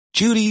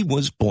Judy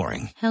was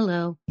boring.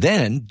 Hello.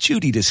 Then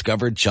Judy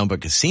discovered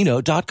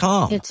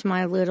ChumbaCasino.com. It's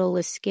my little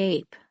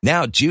escape.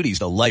 Now Judy's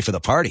the life of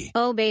the party.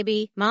 Oh,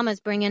 baby, mama's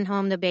bringing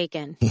home the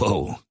bacon.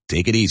 Whoa,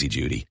 take it easy,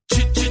 Judy.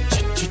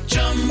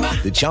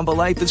 The Chumba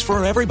life is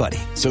for everybody.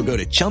 So go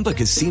to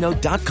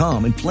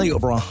ChumbaCasino.com and play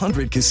over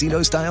 100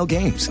 casino-style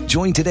games.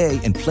 Join today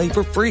and play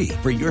for free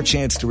for your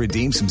chance to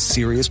redeem some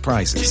serious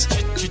prizes.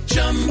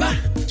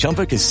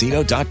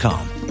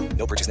 ChumbaCasino.com.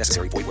 No purchase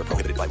necessary. Void where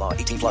prohibited by law.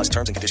 18 plus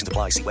terms and conditions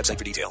apply. See website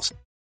for details.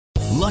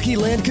 Lucky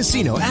Land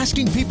Casino,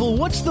 asking people,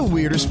 what's the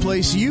weirdest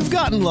place you've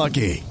gotten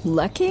lucky?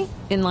 Lucky?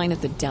 In line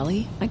at the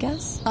deli, I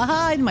guess?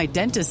 Aha, in my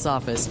dentist's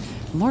office.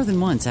 More than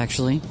once,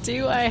 actually.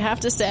 Do I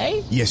have to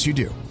say? Yes, you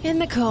do. In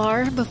the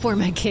car before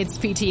my kids'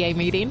 PTA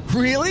meeting.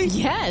 Really?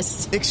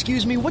 Yes.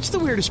 Excuse me, what's the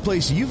weirdest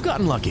place you've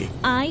gotten lucky?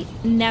 I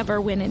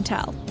never win and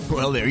tell.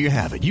 Well, there you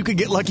have it. You can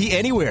get lucky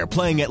anywhere,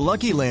 playing at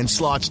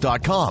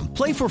LuckyLandSlots.com.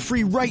 Play for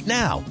free right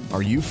now.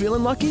 Are you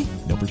feeling lucky?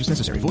 No purchase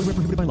necessary. Void where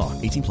prohibited by law.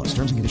 18 plus.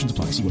 Terms and conditions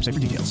apply. See website for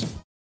details.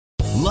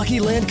 Lucky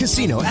Land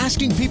Casino,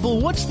 asking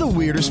people, what's the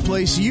weirdest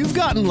place you've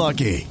gotten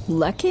lucky?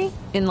 Lucky?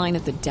 In line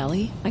at the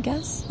deli, I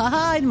guess?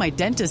 Aha, in my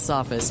dentist's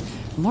office.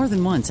 More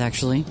than once,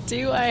 actually.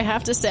 Do I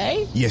have to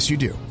say? Yes, you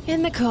do.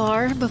 In the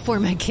car before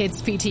my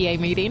kids' PTA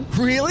meeting.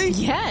 Really?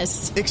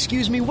 Yes.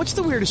 Excuse me, what's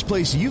the weirdest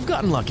place you've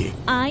gotten lucky?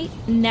 I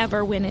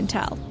never win and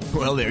tell.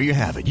 Well, there you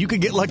have it. You can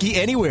get lucky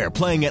anywhere,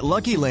 playing at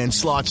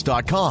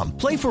LuckyLandSlots.com.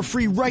 Play for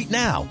free right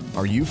now.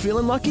 Are you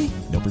feeling lucky?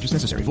 No purchase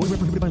necessary. Void where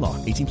prohibited by law.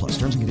 18 plus.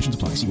 Terms and conditions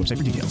apply. See website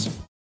for details.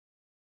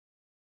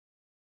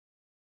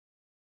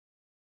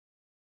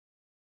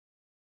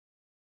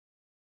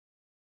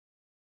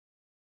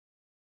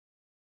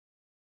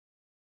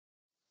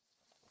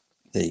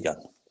 There you go.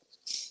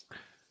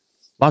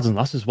 Lads and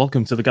lasses,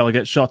 welcome to the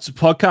Gallagher Shots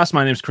podcast.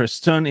 My name's Chris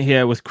Tunn,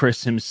 here with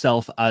Chris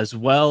himself as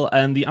well.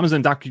 And the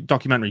Amazon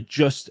documentary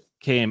just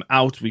came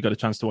out. We got a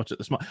chance to watch it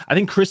this morning. I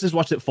think Chris has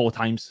watched it 4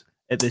 times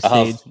at this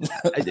stage.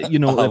 You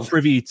know,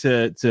 privy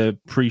to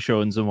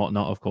pre-shows and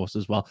whatnot, of course,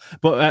 as well.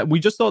 But we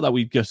just thought that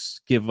we'd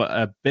just give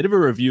a bit of a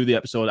review of the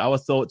episode, our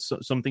thoughts,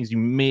 some things you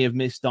may have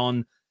missed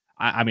on.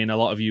 I mean, a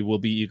lot of you will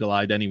be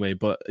eagle-eyed anyway,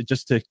 but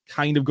just to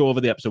kind of go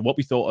over the episode, what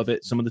we thought of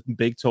it, some of the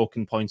big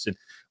talking points, and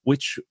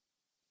which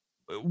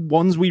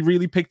ones we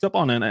really picked up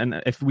on,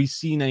 and if we've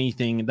seen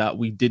anything that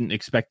we didn't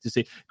expect to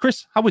see.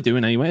 Chris, how we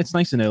doing anyway? It's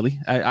nice and early.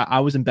 I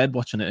was in bed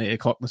watching it at 8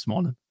 o'clock this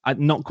morning.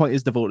 I'm not quite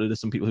as devoted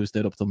as some people who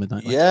stayed up till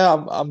midnight.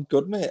 Yeah, I'm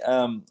good, mate.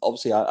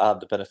 Obviously, I had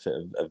the benefit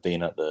of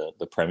being at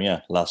the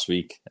premiere last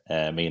week.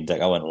 Me and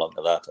Dick, I went along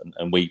to that,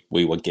 and we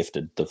were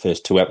gifted the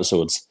first 2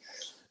 episodes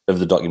of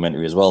the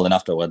documentary as well. And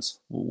afterwards,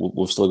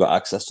 we've still got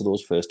access to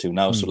those first 2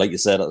 now. So like you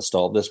said at the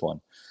start of this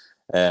one,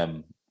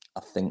 I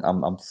think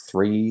I'm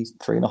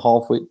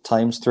 3.5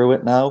 times through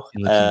it now.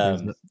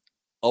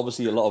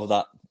 Obviously, a lot of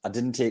that, I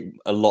didn't take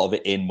a lot of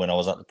it in when I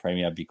was at the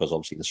premiere because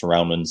obviously the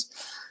surroundings.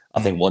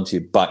 I think once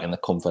you're back in the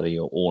comfort of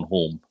your own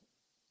home,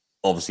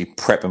 obviously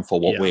prepping for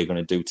what we're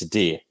going to do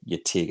today, you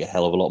take a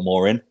hell of a lot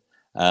more in.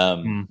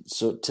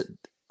 So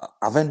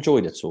I've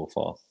enjoyed it so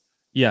far.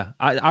 Yeah,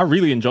 I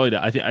really enjoyed it.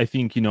 I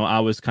think, you know, I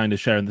was kind of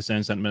sharing the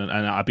same sentiment,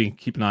 and I've been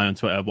keeping an eye on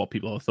Twitter of what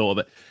people have thought of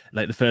it.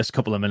 Like the first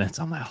couple of minutes,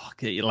 I'm like,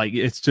 okay, like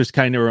it's just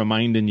kind of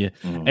reminding you.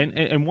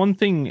 And one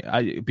thing,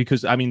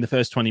 because I mean, the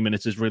first 20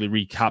 minutes is really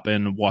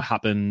recapping what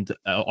happened,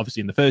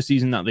 obviously in the first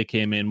season that they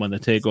came in when the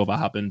takeover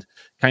happened,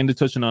 kind of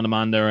touching on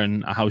Amanda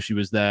and how she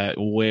was there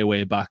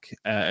way back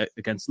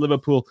against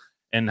Liverpool,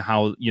 and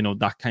how, you know,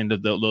 that kind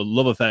of the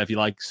love affair, if you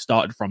like,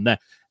 started from there.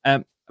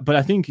 But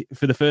I think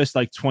for the first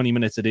like 20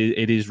 minutes, it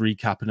is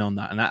recapping on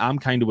that. And I'm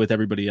kind of with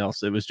everybody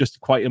else. It was just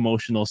quite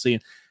emotional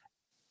seeing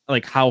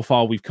like how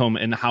far we've come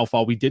and how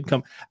far we did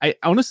come. I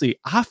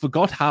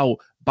forgot how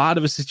bad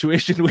of a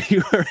situation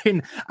we were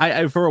in.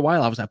 I for a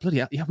while, I was like, bloody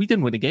hell, yeah, we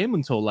didn't win a game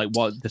until like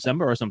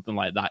December or something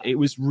like that. It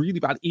was really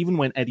bad. Even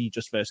when Eddie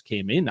just first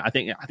came in, I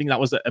think that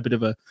was a bit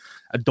of a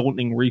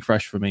daunting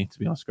refresh for me, to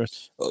be honest,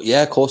 Chris.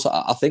 Yeah, of course.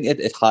 I think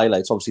it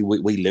highlights, obviously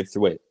we lived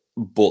through it,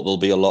 but there'll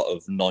be a lot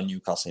of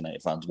non-Newcastle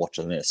United fans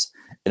watching this,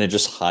 and it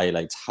just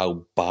highlights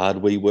how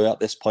bad we were at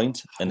this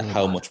point and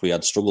how much we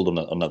had struggled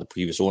under the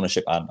previous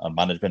ownership and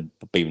management,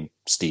 being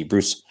Steve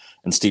Bruce.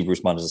 And Steve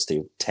Bruce managed to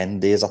stay 10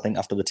 days, I think,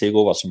 after the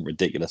takeover, something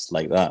ridiculous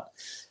like that.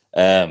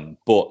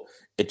 But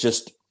it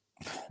just,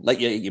 like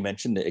you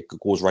mentioned, it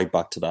goes right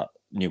back to that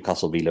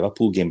Newcastle v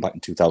Liverpool game back in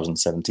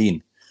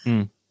 2017.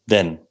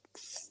 Then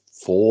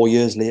 4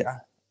 years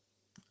later,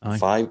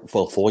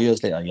 4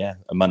 years later,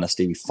 Amanda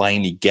Stevie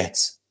finally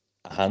gets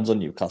her hands on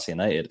Newcastle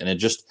United, and it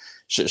just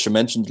she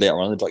mentioned later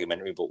on in the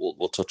documentary, but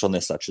we'll touch on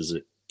this, that she's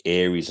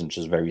Aries and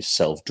she's very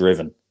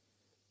self-driven.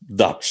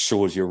 That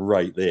shows you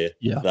right there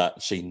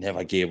that she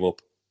never gave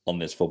up on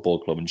this football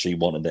club, and she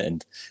wanted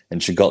it,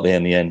 and she got there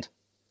in the end.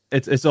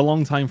 it's a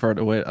long time for it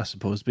to wait, I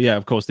suppose. But yeah,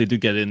 of course, they do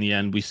get it in the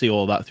end. We see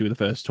all that through the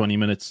first 20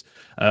 minutes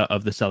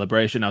of the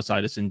celebration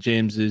outside of St.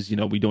 James's.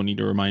 We don't need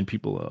to remind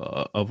people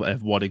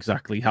of what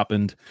exactly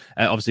happened.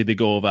 Obviously, they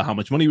go over how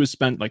much money was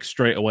spent, like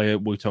straight away.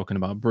 We're talking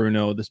about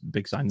Bruno, this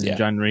big signing in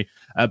January.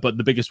 But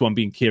the biggest one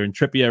being Kieran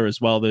Trippier as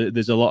well.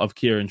 There's a lot of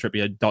Kieran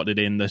Trippier dotted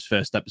in this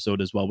first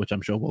episode as well, which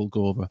I'm sure we'll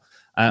go over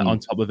on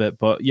top of it.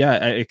 But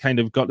yeah, it kind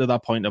of got to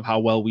that point of how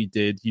well we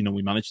did.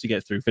 We managed to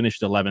get through,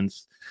 finished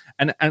 11th.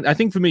 And I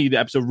think for me, the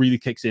episode really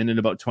kicks in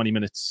about 20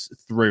 minutes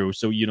through.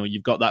 So,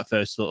 you've got that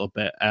first little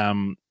bit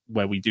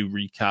where we do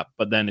recap,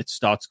 but then it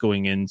starts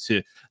going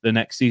into the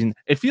next season.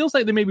 It feels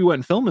like they maybe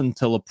weren't filming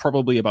until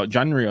probably about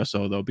January or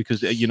so, though, because,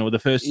 the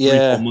first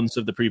 3-4 months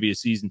of the previous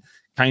season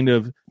kind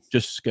of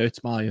just skirts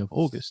by of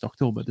August,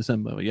 October,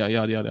 December,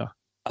 yada.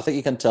 I think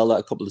you can tell that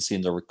a couple of the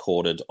scenes are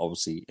recorded,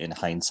 obviously, in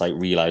hindsight,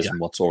 realizing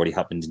what's already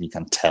happened, and you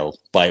can tell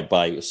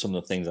by some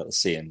of the things that they're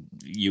saying.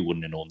 You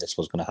wouldn't have known this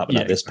was going to happen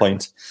at this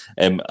point.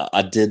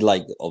 I did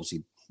like,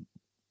 obviously,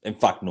 in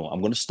fact, no,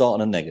 I'm going to start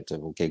on a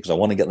negative, okay, because I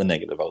want to get the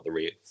negative out of the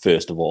way,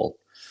 first of all.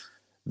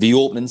 The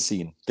opening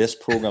scene, this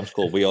program's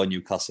called We Are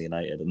Newcastle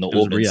United, and the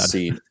opening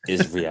scene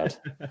is Riyadh.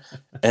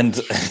 And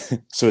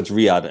so it's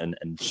Riyadh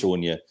and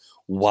showing you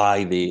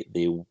why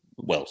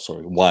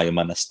why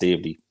Amanda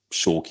Staveley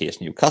showcase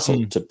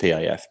Newcastle to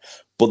PIF.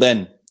 But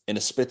then in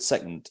a split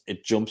second,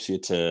 it jumps you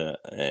to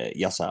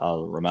Yasser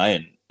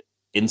Al-Rumayyan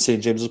in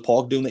St. James's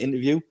Park doing the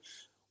interview,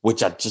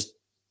 which I just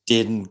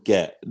didn't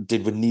get.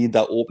 Did we need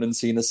that opening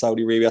scene of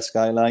Saudi Arabia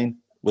skyline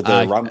with the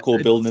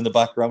Aramco building in the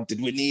background? Did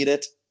we need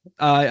it?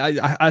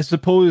 I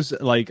suppose,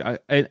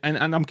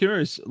 and I'm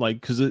curious,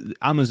 because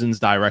Amazon's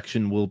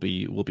direction will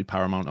be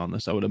paramount on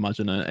this, I would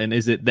imagine. And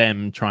is it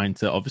them trying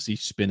to obviously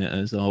spin it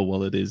as, oh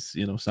well, it is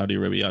Saudi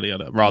Arabia, yada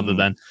yada, rather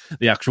than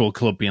the actual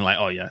club being like,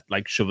 oh yeah,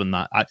 like shoving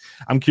that.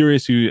 I'm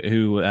curious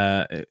who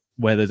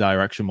where the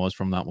direction was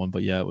from that one,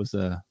 but yeah, it was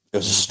a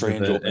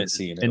strange opening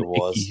scene. It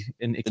was,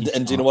 and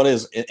do you know what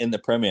is in the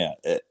premiere?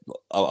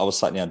 I was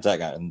sat near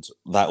Decker, and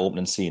that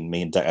opening scene,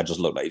 me and Decker just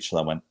looked at each other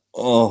and went,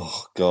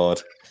 "Oh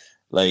God."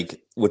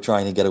 Like, we're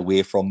trying to get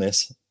away from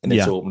this, and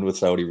it's opened with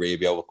Saudi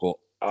Arabia. We're going,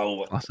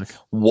 oh, classic.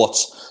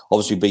 What's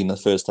obviously being the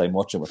first time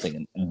watching, we're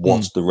thinking,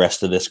 what's the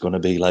rest of this going to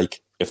be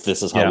like if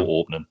this is how we're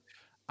opening?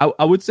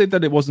 I would say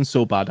that it wasn't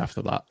so bad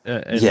after that,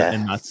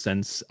 in that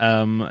sense.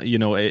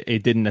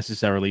 It didn't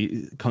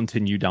necessarily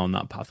continue down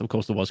that path. Of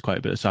course, there was quite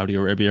a bit of Saudi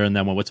Arabia, and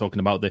then when we're talking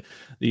about the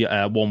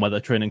warm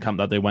weather training camp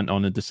that they went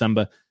on in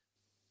December,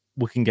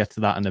 we can get to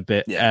that in a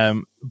bit.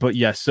 But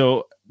yeah,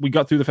 so we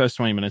got through the first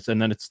 20 minutes,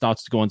 and then it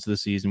starts to go into the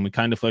season. We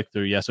kind of flick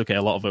through. Yes, okay,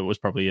 a lot of it was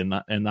probably in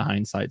the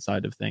hindsight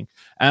side of thing.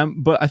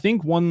 But I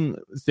think one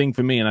thing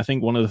for me, and I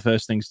think one of the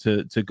first things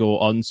to go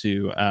on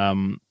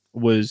to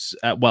was,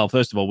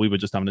 first of all, we were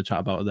just having a chat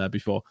about it there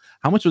before.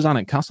 How much was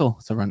Newcastle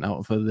to rent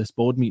out for this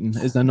board meeting?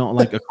 Is there not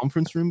like a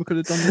conference room we could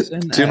have done this in?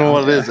 Do you know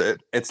what it is?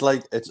 It's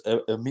like it's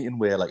a meeting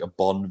where like a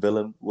Bond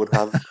villain would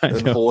have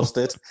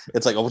hosted.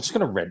 It's like, we're just going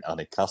to rent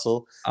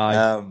Newcastle.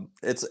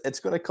 It's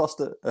going to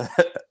cost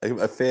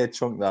a fair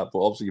chunk that, but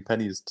obviously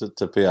pennies to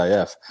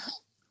PIF.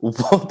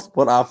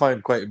 What I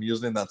find quite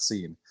amusing in that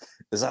scene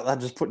is that they're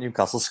just putting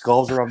Newcastle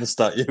scarves around the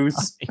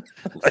statues.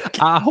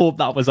 I hope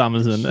that was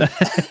Amazon.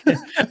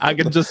 I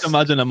can just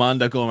imagine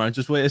Amanda going around.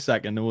 Just wait a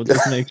second, and we'll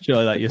just make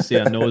sure that you see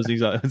and knows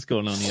exactly what's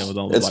going on here with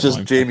all the. It's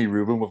just Jamie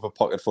Rubin with a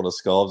pocket full of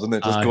scarves, and they're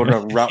just going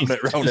around wrapping it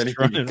around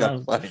anything you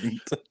can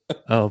find.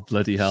 Oh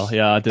bloody hell!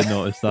 Yeah, I did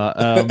notice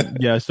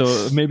that.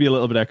 So maybe a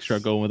little bit extra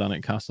going with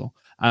Newcastle.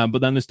 But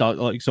then they start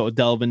sort of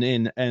delving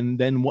in, and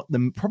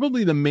then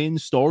probably the main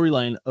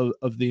storyline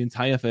of the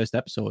entire first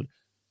episode,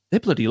 they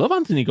bloody love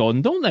Anthony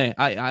Gordon, don't they?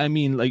 I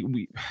mean,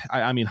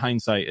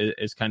 hindsight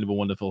is kind of a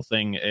wonderful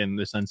thing in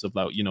the sense of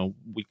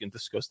we can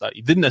discuss that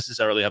he didn't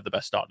necessarily have the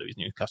best start to his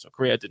Newcastle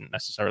career, didn't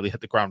necessarily hit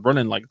the ground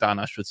running like Dan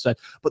Ashworth said,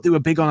 but they were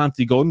big on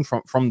Anthony Gordon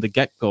from the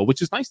get go,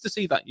 which is nice to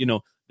see that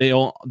they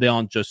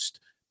aren't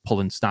just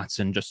pulling stats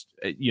and just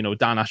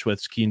Dan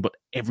Ashworth's keen, but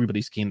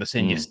everybody's keen. They're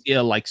saying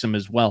Steele likes him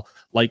as well,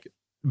 like.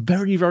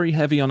 Very, very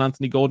heavy on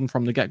Anthony Gordon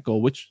from the get-go,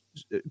 which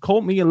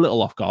caught me a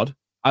little off guard.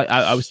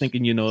 I was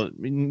thinking,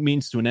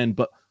 means to an end,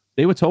 but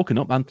they were talking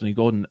up Anthony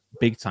Gordon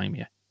big time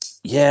here.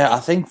 Yeah,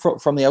 I think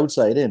from the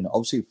outside in,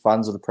 obviously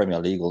fans of the Premier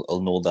League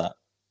will know that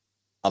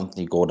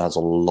Anthony Gordon has a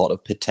lot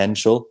of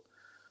potential.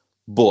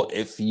 But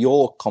if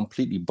you're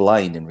completely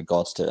blind in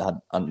regards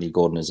to Anthony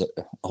Gordon, is it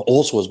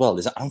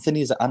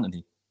Anthony? Is it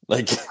Anthony?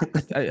 Like,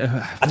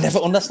 I never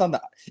understand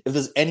that. If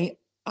there's any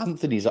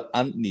Anthony's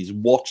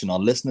watching or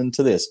listening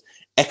to this,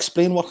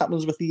 explain what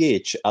happens with the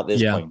H at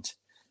this point,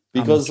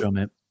 because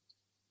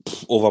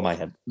over my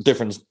head,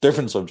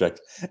 different subject.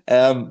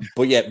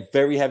 But yeah,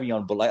 very heavy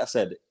on. But like I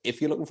said,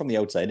 if you're looking from the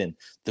outside in,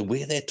 the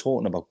way they're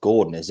talking about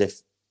Gordon is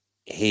if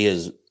he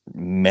is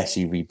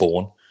Messi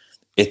reborn.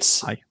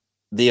 It's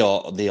they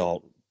are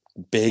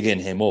bigging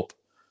him up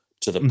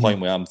to the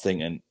point where I'm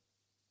thinking,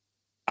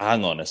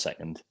 hang on a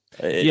second,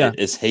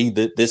 is he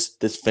this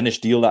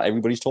finished deal that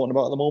everybody's talking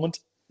about at the moment?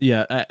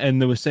 Yeah,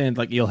 and they were saying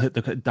like he'll hit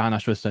the Dan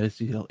Ashworth says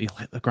he'll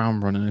hit the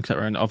ground running,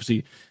 etc. And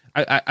obviously,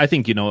 I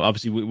think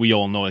obviously we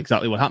all know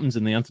exactly what happens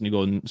in the Anthony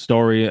Gordon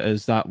story.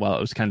 Is that it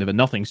was kind of a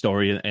nothing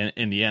story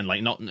in the end.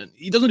 Like not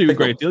he doesn't do a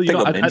great deal. Pick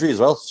up an injury as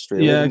well.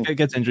 Straight yeah, away,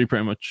 gets injured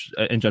pretty much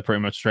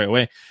straight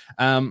away.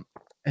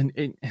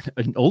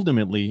 And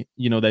ultimately,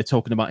 they're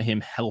talking about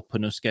him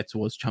helping us get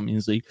towards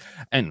Champions League.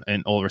 And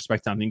all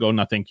respect to Anthony Gordon,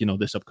 I think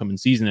this upcoming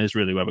season is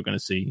really where we're going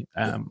to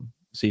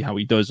see how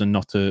he does, and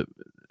not to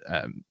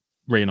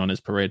rain on his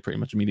parade pretty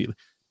much immediately.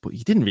 But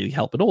he didn't really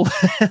help at all.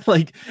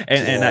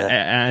 And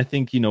I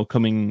think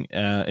coming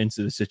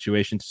into the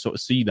situation to sort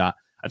of see that,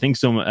 I think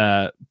some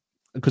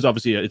because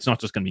obviously it's not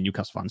just going to be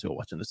Newcastle fans who are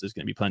watching this. There's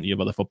going to be plenty of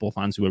other football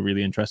fans who are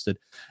really interested,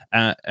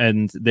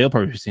 and they'll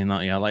probably be seeing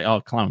that. Yeah, like,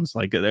 oh, clowns!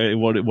 Like,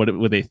 what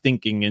were they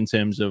thinking in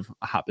terms of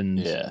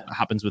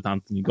happens with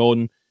Anthony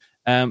Gordon?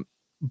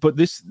 But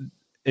this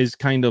is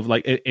kind of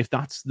like, if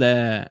that's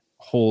their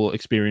whole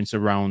experience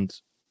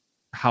around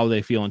how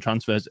they feel on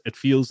transfers, it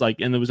feels like.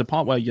 And there was a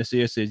part where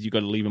Yasir says you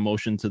got to leave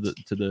emotion to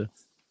the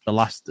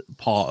last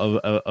part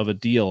of a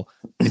deal.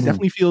 It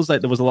definitely feels like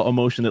there was a lot of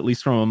emotion, at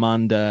least from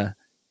Amanda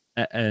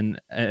and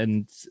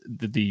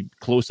the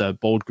closer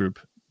board group,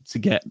 to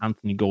get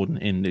Anthony Gordon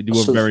in. They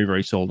were very,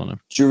 very sold on him.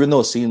 During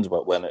those scenes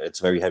when it's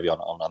very heavy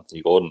on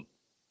Anthony Gordon,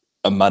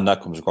 Amanda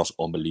comes across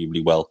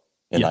unbelievably well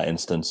in that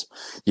instance.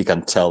 You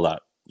can tell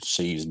that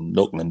she's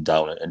knuckling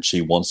down and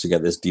she wants to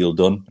get this deal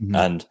done,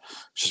 and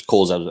she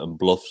calls out and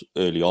bluffs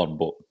early on.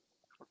 But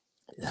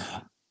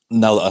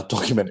now that our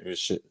documentary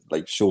is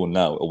shown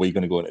now, are we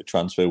going to go into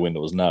transfer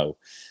windows now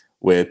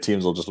where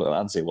teams will just look at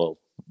that and say, well,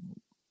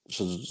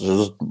 she's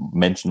just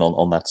mentioned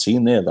on that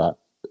scene there that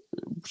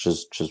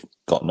she's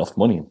got enough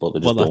money, but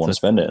they just don't want to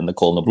spend it, and they're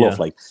calling the bluff.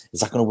 Like,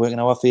 is that going to work in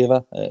our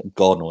favour?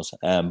 God knows.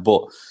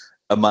 But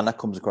Amanda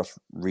comes across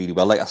really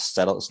well. Like I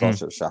said at the start,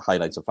 she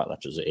highlights the fact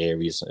that she's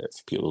Aries,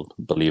 if people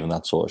believe in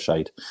that sort of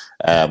shite.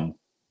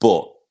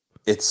 But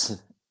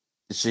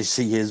she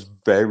is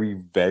very,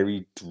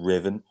 very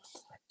driven,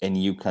 and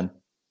you can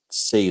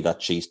see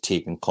that she's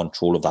taking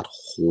control of that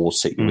whole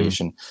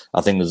situation.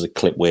 I think there's a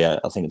clip where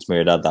I think it's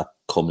Miradad that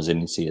comes in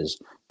and says,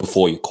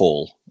 before you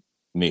call,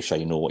 make sure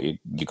you know what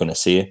you're going to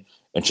say.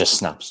 And she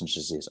snaps and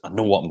she says, I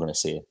know what I'm going to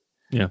say.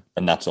 Yeah.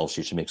 And that's all.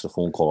 She makes the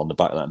phone call on the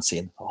back of that and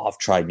saying, oh, I've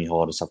tried my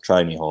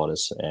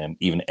hardest.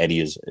 Even Eddie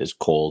is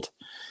called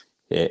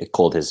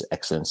His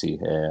Excellency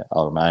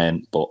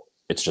Al-Ramayan, but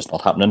it's just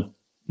not happening.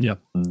 Yeah.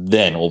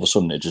 Then all of a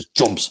sudden it just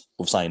jumps.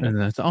 We've signed him.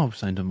 And it's, I've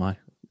signed him, Mike.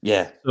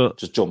 Yeah.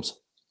 Just jumps.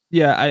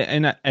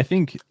 Yeah, I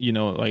think,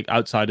 like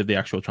outside of the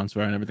actual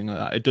transfer and everything like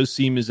that, it does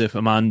seem as if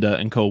Amanda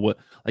and co were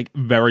like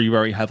very,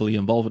 very heavily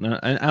involved in it.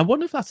 And I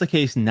wonder if that's the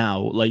case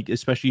now, like,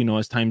 especially,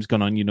 as time's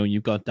gone on,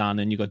 you've got Dan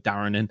and you've got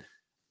Darren, and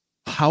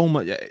how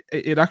much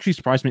it actually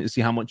surprised me to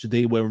see how much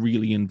they were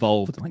really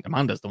involved. Like,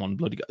 Amanda's the one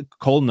bloody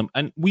calling them.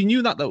 And we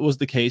knew that was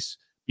the case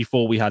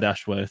before we had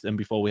Ashworth and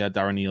before we had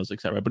Darren Eales,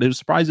 etc. But it was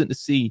surprising to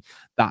see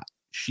that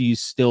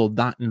she's still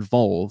that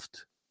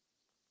involved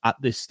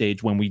at this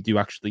stage when we do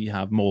actually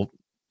have more,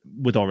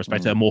 with all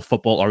respect, more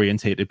football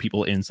orientated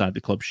people inside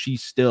the club.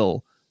 She's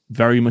still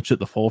very much at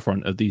the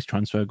forefront of these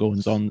transfer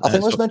goings on. I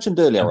think it was mentioned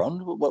earlier on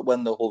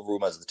when the whole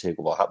rumours of the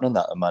takeover happening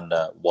that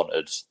Amanda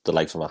wanted the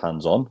likes of a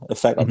hands-on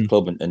effect at the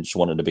club, and she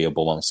wanted to be a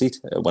bum on the seat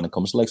when it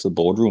comes to likes of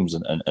boardrooms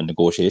and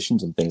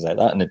negotiations and things like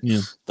that. And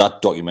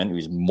that documentary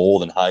is more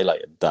than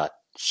highlighted that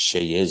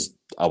she is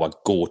our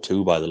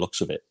go-to by the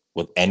looks of it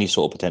with any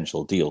sort of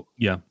potential deal.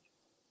 Yeah.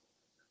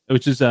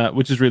 Which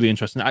is really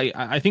interesting.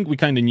 I think we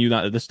kind of knew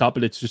that at the start,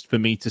 but it's just for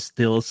me to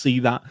still see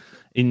that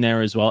in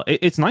there as well.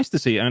 It's nice to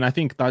see, and I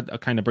think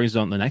that kind of brings us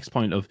on to the next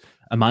point of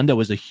Amanda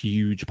was a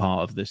huge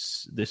part of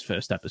this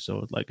first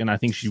episode. Like, and I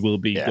think she will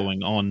be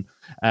going on.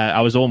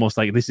 I was almost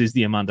like, this is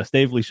the Amanda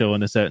Stavely show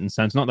in a certain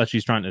sense. Not that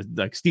she's trying to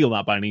like steal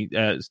that by any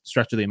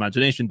stretch of the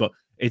imagination, but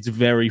it's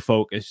very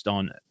focused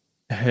on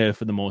her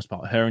for the most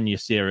part. Her and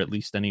Yasir, at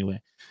least,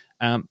 anyway.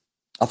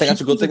 I think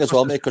that's a good thing as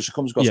well, mate, because she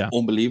comes across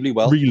unbelievably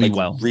well. Really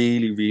well.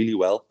 Really, really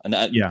well. And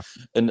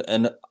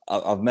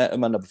I've met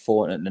Amanda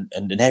before, and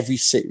in every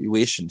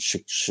situation,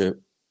 she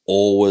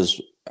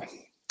always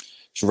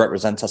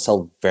represents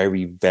herself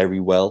very, very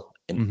well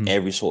in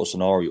every sort of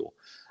scenario.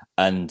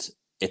 And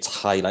it's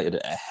highlighted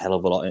a hell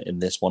of a lot in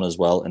this one as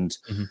well. And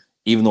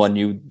even though I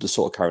knew the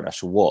sort of character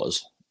she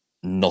was,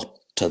 not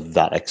to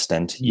that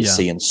extent, you're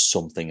seeing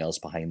something else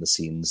behind the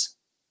scenes.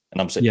 And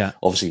I'm saying,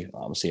 obviously,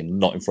 I'm saying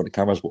not in front of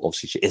cameras, but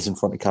obviously she is in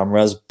front of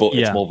cameras, but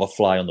it's more of a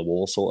fly on the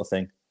wall sort of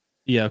thing.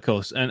 Yeah, of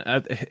course. And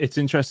it's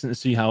interesting to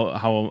see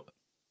how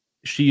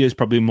she is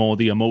probably more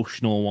the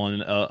emotional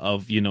one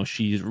of,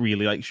 she's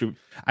really like,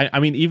 I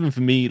mean, even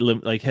for me,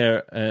 like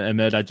her and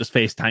Murdoch just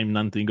FaceTime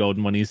Anthony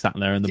Gordon when he's sat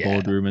there in the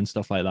boardroom and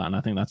stuff like that. And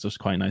I think that's just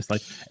quite nice.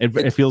 Like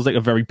it feels like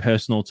a very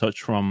personal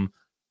touch from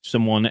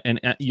someone. And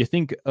you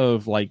think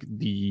of like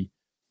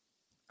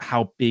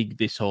how big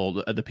this whole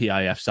the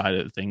PIF side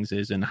of things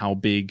is, and how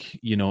big,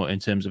 in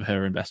terms of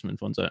her investment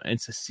funds are, and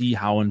to see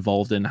how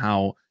involved and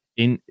how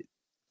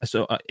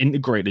so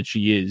integrated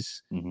she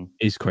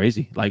is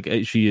crazy. Like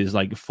she is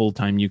like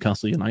full-time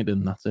Newcastle United,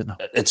 and that's it now.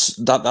 It's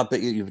that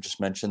bit you've just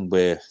mentioned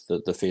where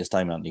the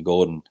FaceTime Anthony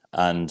Gordon,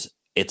 and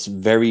it's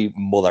very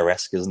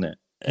mother-esque, isn't it?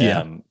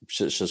 Yeah.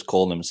 She's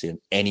calling him saying,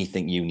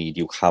 anything you need,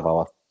 you have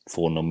our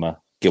phone number,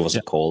 give us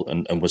a call,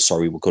 and we're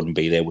sorry we couldn't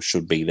be there, we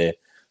should be there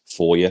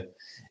for you.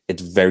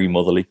 It's very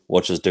motherly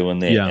what she's doing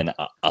there, and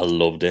I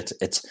loved it.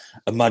 It's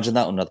imagine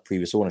that under the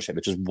previous ownership,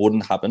 it just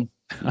wouldn't happen.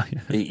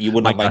 You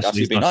wouldn't have Mike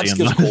Ashley being, just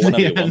give us a call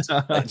whenever you want.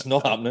 It's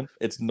not happening.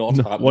 It's not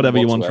happening. Whatever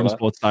you want from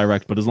Sports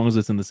Direct, but as long as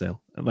it's in the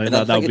sale, like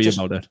that would be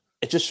about it.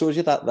 It just shows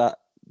you that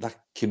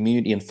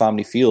community and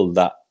family feel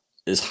that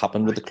has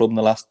happened with the club in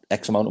the last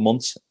X amount of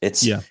months.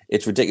 It's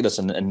ridiculous,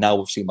 and now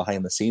we've seen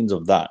behind the scenes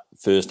of that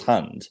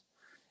firsthand.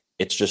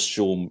 It's just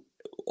shown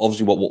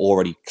obviously what we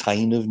already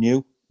kind of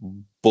knew,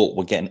 but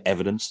we're getting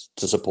evidence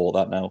to support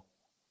that now.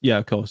 Yeah,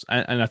 of course.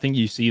 And I think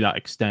you see that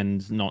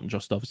extend not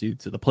just obviously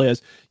to the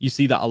players. You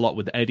see that a lot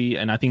with Eddie.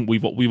 And I think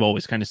we've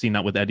always kind of seen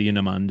that with Eddie and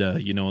Amanda,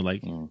 you know,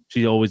 like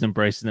she always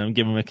embracing them,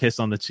 giving them a kiss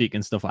on the cheek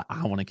and stuff. Like,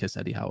 I want to kiss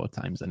Eddie Howe at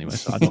times anyway,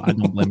 so I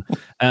don't blame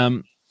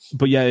him.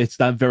 But yeah, it's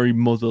that very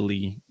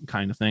motherly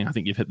kind of thing. I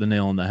think you've hit the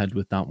nail on the head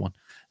with that one.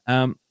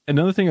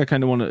 Another thing I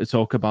kind of wanted to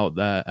talk about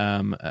there,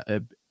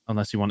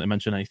 unless you want to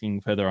mention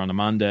anything further on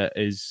Amanda,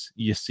 is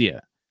you see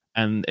it.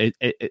 And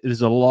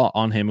there's a lot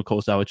on him, of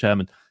course, our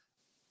chairman.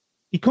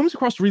 He comes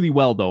across really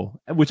well, though,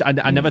 which I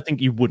never think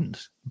he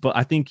wouldn't. But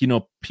I think, you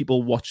know,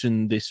 people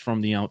watching this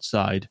from the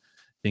outside,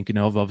 thinking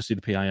of obviously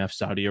the PIF,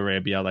 Saudi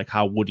Arabia, like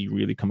how would he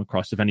really come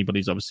across? If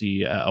anybody's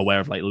obviously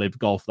aware of like Live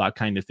Golf, that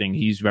kind of thing,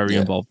 he's very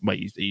involved. Well,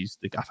 he's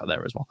the gaffer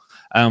there as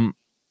well.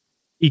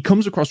 He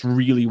comes across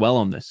really well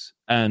on this.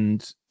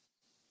 And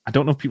I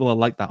don't know if people are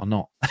like that or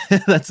not.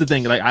 That's the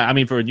thing. Like, I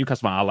mean, for a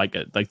Newcastle fan, I like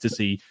it. Like to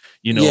see,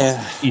 you know,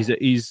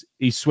 he's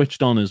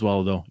switched on as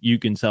well. Though you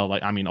can tell.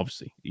 Like, I mean,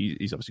 obviously,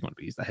 he's obviously going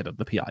to be the head of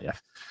the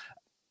PIF.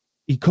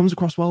 He comes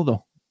across well,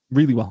 though,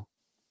 really well.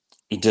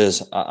 He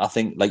does. I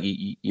think, like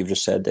you've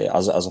just said there,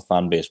 as a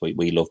fan base,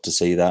 we love to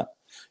see that.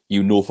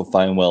 You know for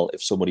fine well,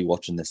 if somebody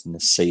watching this and they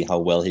see how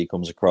well he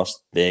comes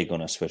across, they're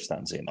going to switch that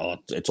and say, "Oh,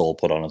 it's all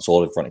put on. It's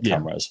all in front of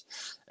cameras."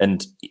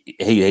 And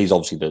he's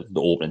obviously the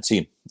opening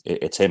scene.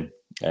 It's him.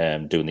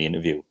 Doing the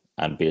interview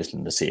and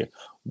basically to say,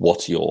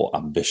 what's your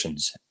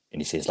ambitions?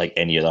 And he says, like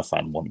any other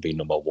fan, want to be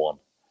number one.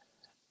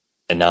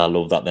 And I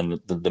love that.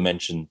 Then they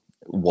mention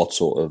what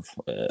sort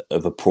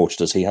of approach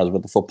does he have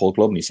with the football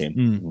club, and he's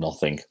saying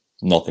nothing.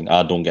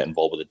 I don't get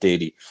involved with the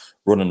daily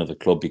running of the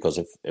club, because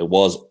if it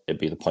was, it'd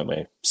be the point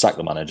where sack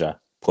the manager,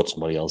 put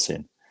somebody else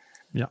in.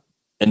 Yeah.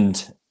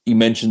 And he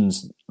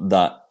mentions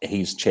that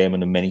he's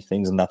chairman of many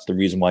things, and that's the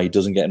reason why he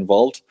doesn't get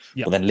involved.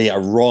 Yeah. But then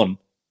later on,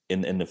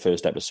 in the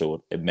first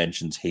episode, it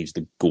mentions he's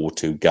the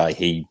go-to guy.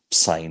 He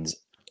signs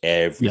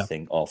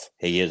everything off.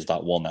 He is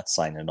that one that's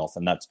signing off,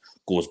 and that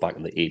goes back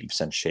to the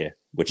 80% share,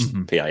 which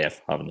PIF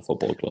have in the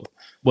football club.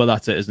 Well,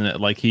 that's it, isn't it?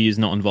 Like, he is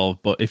not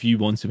involved, but if you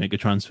want to make a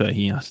transfer,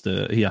 he has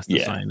to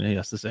sign. He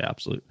has to say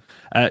absolute.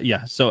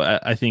 So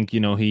I think, you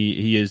know,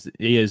 he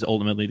is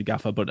ultimately the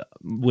gaffer, but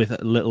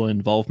with little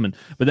involvement.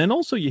 But then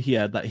also you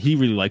hear that he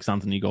really likes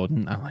Anthony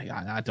Gordon. And like,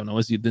 I don't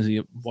know, does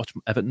he watch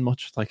Everton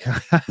much? Like,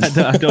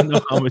 I don't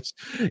know how much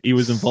he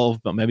was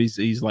involved, but maybe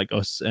he's like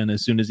us, and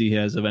as soon as he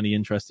hears of any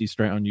interest, he's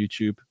straight on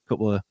YouTube.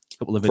 Couple of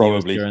videos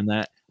Probably. here and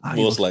there.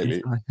 Most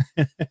likely.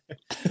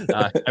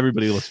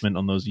 Everybody looks mint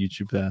on those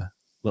YouTube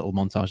little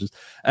montages.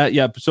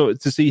 So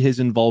to see his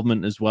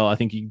involvement as well, I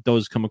think he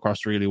does come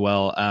across really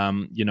well.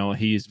 You know,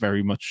 he is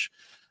very much...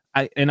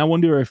 I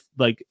wonder if,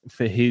 like,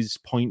 for his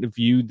point of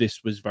view,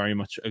 this was very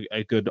much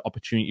a good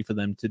opportunity for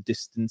them to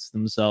distance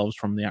themselves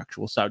from the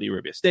actual Saudi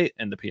Arabia state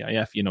and the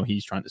PIF. You know,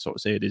 he's trying to sort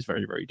of say it is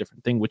very, very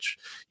different thing, which,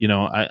 you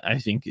know, I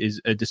think is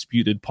a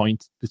disputed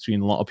point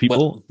between a lot of people.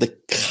 Well, they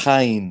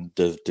kind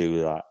of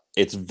do that.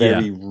 It's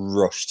very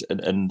rushed.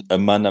 And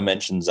Amanda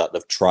mentions that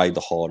they've tried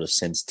the hardest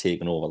since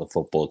taking over the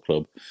football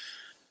club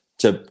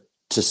to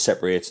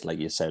separate, like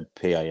you said,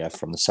 PIF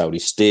from the Saudi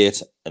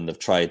state, and they've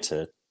tried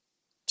to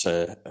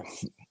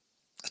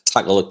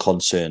tackle the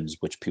concerns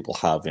which people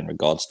have in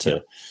regards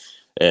to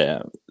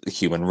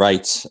human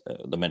rights.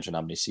 They mentioned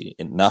Amnesty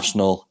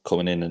International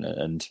coming in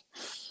and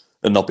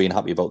not being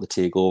happy about the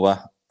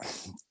takeover.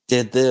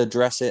 Did they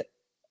address it?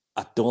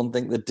 I don't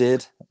think they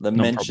did. They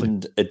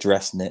mentioned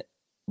addressing it,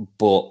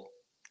 but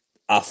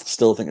I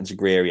still think it's a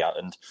grey area.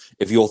 And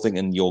if you're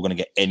thinking you're going to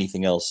get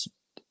anything else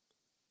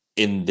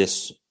in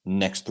this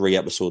next 3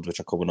 episodes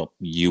which are coming up,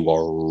 you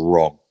are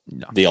wrong.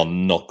 No. They are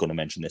not going to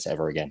mention this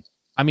ever again.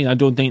 I mean, I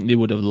don't think they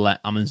would have let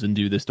Amazon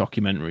do this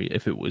documentary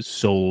if it was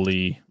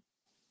solely,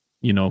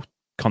 you know,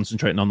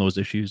 concentrating on those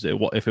issues.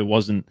 If it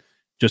wasn't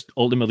just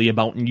ultimately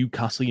about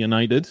Newcastle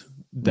United,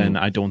 then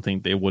I don't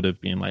think they would have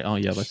been like, oh,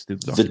 yeah, let's do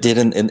the documentary.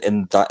 They did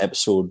in that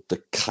episode, they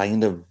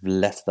kind of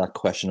left that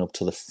question up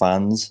to the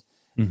fans.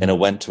 And it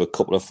went to a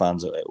couple of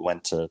fans. It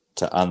went to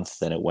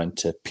Anth, and it went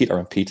to Peter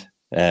and Pete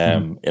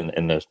in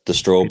the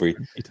Strawberry.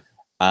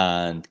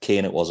 And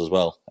Kane it was as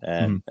well.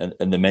 And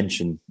they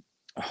mentioned...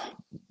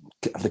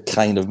 They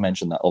kind of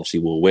mentioned that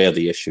obviously we're aware of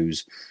the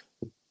issues.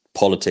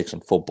 politics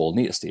and football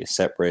need to stay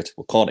separate.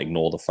 We can't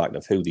ignore the fact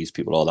of who these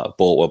people are that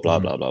bought were, blah,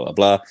 blah, blah, blah,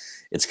 blah.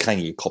 It's kind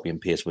of your copy and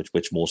paste,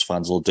 which most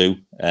fans will do.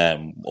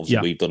 Obviously,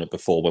 we've done it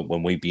before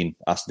when we've been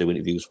asked to do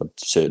interviews for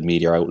certain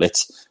media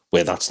outlets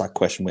where that's that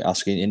question we're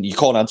asking. And you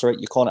can't answer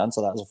it. You can't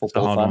answer that as a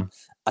football fan.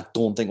 I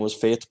don't think it was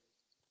fair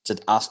to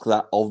ask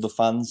that of the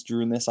fans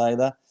during this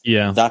either.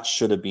 Yeah. That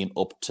should have been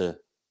up to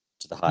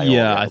the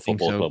higher I think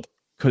so. club.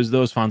 Because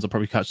those fans will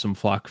probably catch some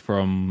flack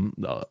from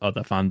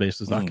other fan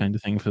bases, that kind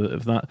of thing for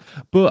that.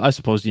 But I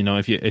suppose,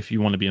 if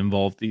you want to be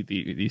involved,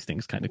 these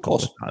things kind of come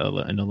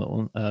in a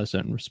little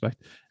certain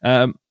respect.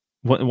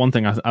 One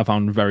thing I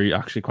found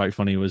actually quite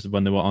funny was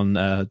when they were on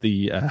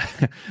the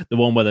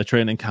one where they're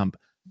training camp,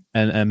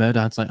 and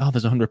Merdad's like, "Oh,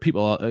 there's 100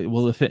 people.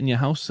 Will it fit in your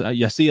house?"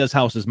 Sia's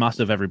house is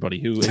massive. Everybody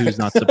who's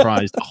not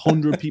surprised.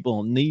 100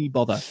 people, no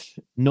bother,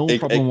 no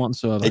problem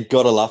whatsoever. It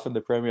got a laugh in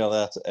the Premier.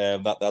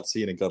 That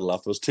scene, it got a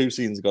laugh. There was 2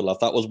 scenes that got a laugh.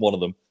 That was one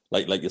of them.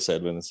 Like you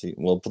said, when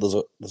but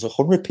there's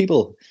 100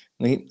 people.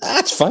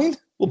 That's fine.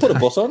 We'll put a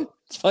bus on.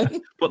 It's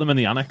fine. Put them in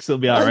the annex. It'll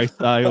be all right.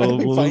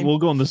 We'll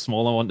go on the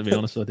smaller one. To be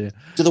honest with you,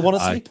 do they want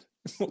to sleep?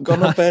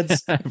 Got on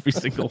beds. Every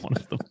single one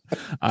of them.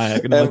 I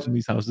can imagine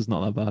these houses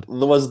not that bad.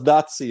 There was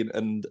that scene,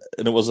 and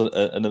it was an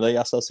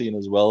ASL scene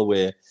as well,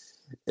 where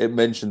it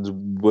mentions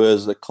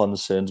where's the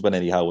concerns when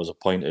Eddie Howe was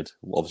appointed,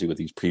 obviously with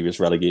his previous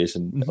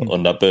relegation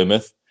under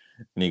Bournemouth,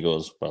 and he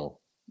goes,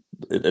 "Well,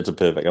 it's a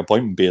perfect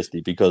appointment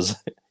basically because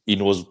he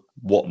knows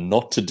what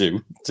not to do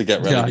to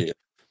get relegated."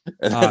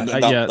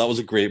 That was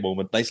a great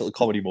moment, nice little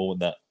comedy moment.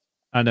 That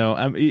I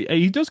know.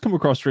 He does come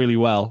across really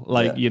well,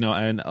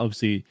 and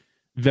obviously.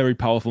 Very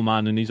powerful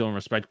man in his own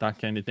respect, that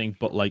kind of thing.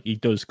 But he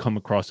does come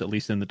across, at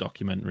least in the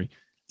documentary,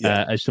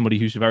 as somebody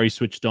who's very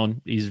switched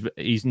on.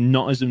 He's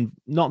not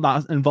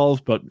that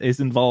involved, but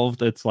is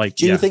involved. It's like,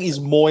 do you think he's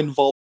more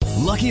involved?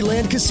 Lucky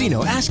Land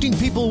Casino, asking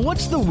people,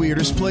 what's the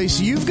weirdest place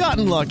you've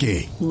gotten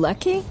lucky?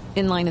 Lucky?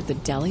 In line at the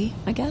deli,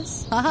 I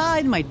guess? Aha,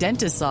 in my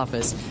dentist's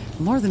office.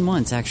 More than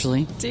once,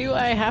 actually. Do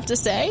I have to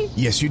say?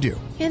 Yes, you do.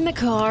 In the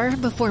car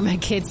before my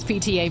kids'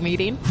 PTA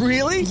meeting.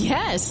 Really?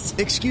 Yes.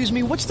 Excuse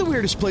me, what's the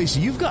weirdest place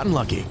you've gotten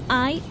lucky?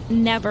 I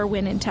never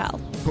win and tell.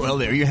 Well,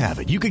 there you have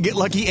it. You can get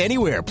lucky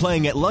anywhere,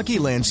 playing at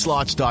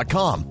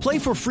LuckyLandSlots.com. Play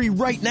for free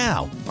right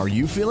now. Are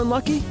you feeling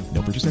lucky?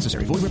 No purchase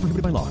necessary. Void where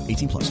prohibited by law.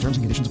 18+. Terms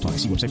and conditions apply.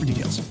 See website for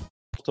details.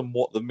 And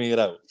what they made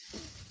out.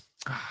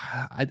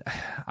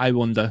 I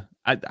wonder.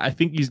 I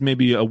think he's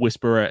maybe a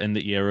whisperer in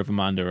the ear of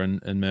Amanda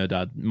and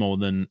Merdad more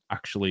than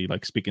actually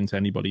speaking to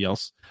anybody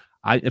else.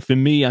 For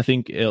me, I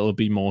think it'll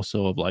be more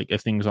so of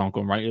if things aren't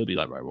going right, it'll be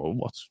right, well,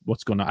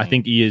 what's going on? I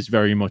think he is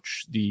very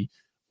much the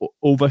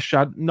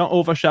not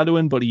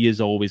overshadowing, but he is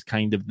always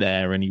kind of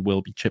there, and he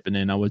will be chipping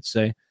in, I would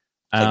say.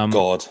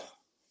 God.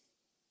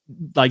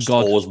 Like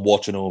God, always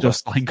watching over,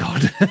 just like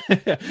God.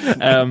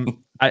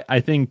 I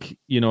think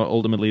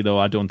ultimately though,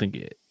 I don't think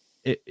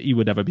he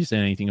would ever be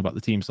saying anything about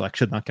the team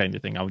selection, that kind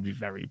of thing. I would be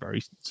very,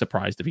 very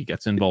surprised if he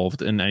gets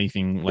involved in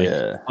anything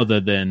other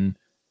than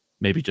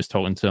maybe just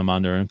talking to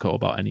Amanda and Co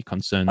about any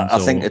concerns. I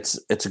think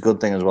it's a good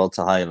thing as well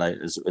to highlight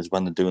is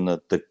when they're doing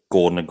the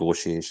Gordon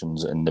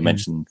negotiations and they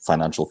mention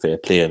financial fair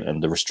play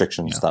and the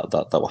restrictions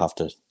that will have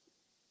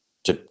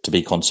to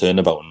be concerned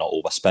about and not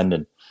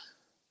overspending.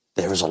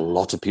 There is a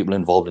lot of people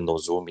involved in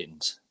those Zoom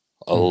meetings,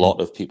 a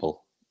lot of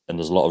people, and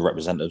there's a lot of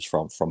representatives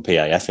from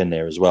PIF in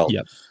there as well.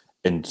 Yep.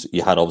 And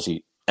you had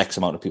obviously X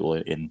amount of people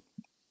in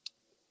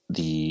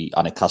the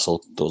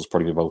Newcastle. There was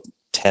probably about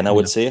 10, I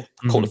would say.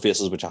 A couple of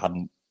faces which I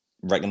hadn't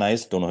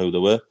recognised, don't know who they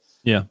were.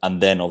 Yeah.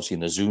 And then obviously in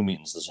the Zoom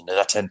meetings, there's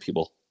another 10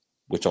 people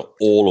which are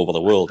all over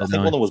the world. I think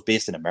one of them was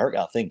based in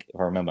America, if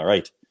I remember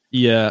right.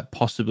 Yeah,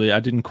 possibly.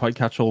 I didn't quite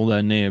catch all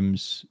their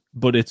names,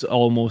 but it's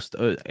almost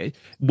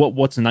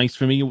what's nice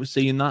for me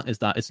seeing that is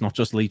that it's not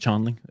just Lee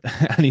Chanling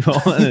anymore.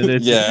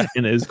 And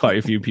there's quite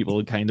a few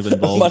people kind of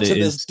involved. Imagine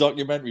this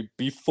documentary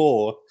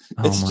before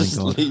it's just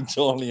God. Lee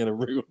Chanling in a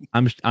room.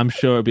 I'm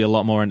sure it'd be a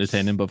lot more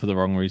entertaining, but for the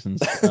wrong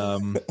reasons.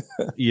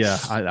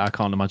 I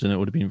can't imagine it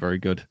would have been very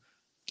good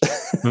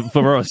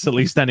for us, at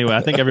least. Anyway,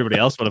 I think everybody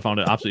else would have found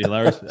it absolutely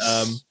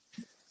hilarious.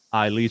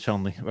 Lee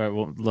Chanley.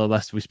 The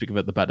less we speak of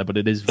it, the better. But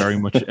it is very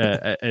much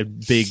a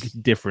big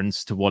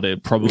difference to what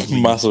it probably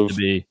used to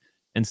be.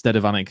 Instead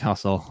of Annick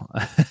Castle,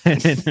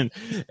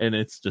 and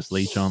it's just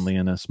Lee Chanley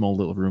in a small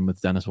little room with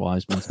Dennis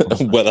Wiseman.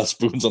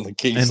 Weatherspoons on the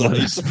key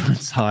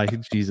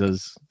side.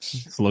 Jesus,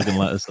 slugging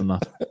letters and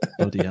that.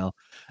 Bloody hell.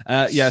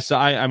 So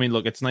I mean,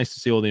 look, it's nice to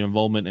see all the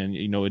involvement, and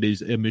it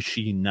is a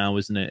machine now,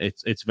 isn't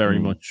it? It's very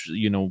much,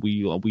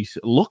 we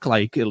look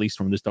like, at least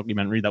from this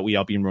documentary, that we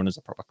are being run as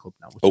a proper club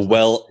now. A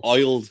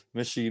well-oiled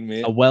machine,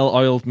 mate. A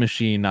well-oiled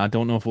machine. I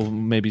don't know if we'll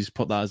maybe just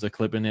put that as a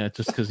clip in here,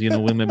 just because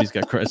we'll maybe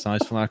get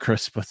criticised for that,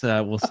 Chris, but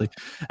we'll see.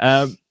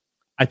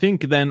 I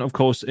think then, of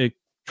course, it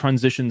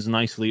transitions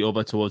nicely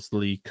over towards the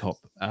League Cup.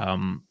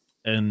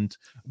 And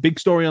big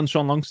story on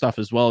Sean Longstaff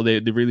as well. They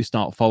really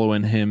start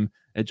following him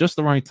at just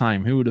the right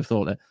time. Who would have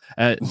thought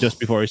it? Just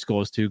before he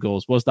scores 2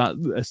 goals. Was that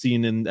a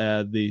scene in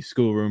the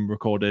schoolroom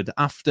recorded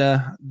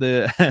after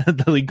the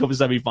the League Cup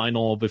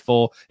semi-final or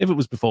before? If it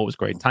was before, it was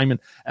great timing.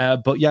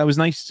 But yeah, it was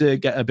nice to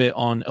get a bit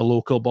on a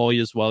local boy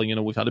as well.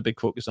 We've had a big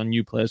focus on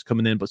new players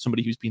coming in, but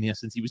somebody who's been here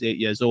since he was 8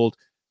 years old.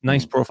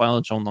 Nice profile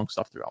and Sean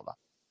Longstaff throughout that.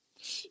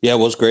 Yeah, it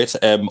was great.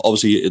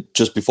 Obviously,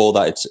 just before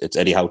that, it's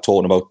Eddie Howe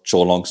talking about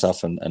Sean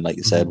Longstaff, and like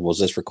you said, was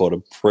this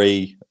recorded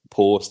pre,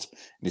 post? And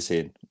he's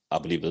saying, I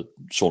believe that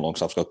Sean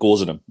Longstaff's got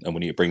goals in him, and we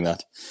need to bring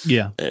that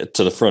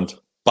to the front.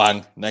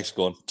 Bang, next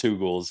one, 2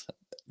 goals.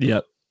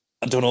 Yeah.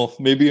 I don't know.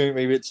 Maybe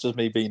it's just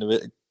me being a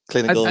bit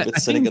clinical, a bit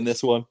cynical in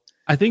this one.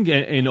 I think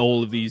in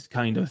all of these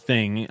kind of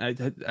thing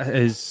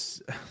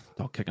is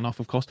not kicking off,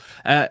 of course,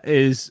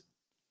 is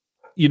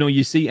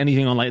you see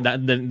anything on like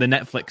that the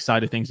Netflix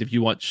side of things. If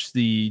you watch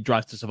the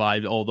Drive to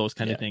Survive, all those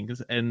kind of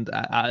things, and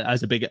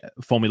as a big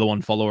Formula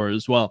One follower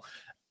as well,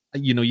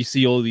 you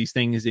see all these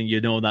things, and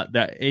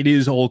that it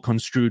is all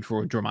construed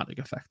for a dramatic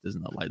effect,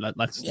 isn't it?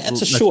 Like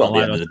it's a show at the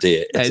end of the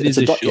day. It's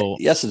a show.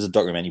 Yes, it's a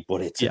documentary,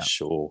 but it's a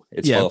show.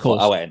 It's for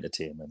our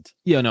entertainment.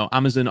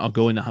 Amazon are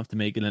going to have to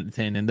make it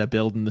entertaining. They're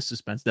building the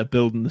suspense. They're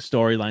building the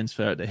storylines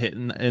for it to hit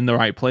in the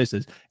right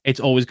places. It's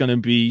always going to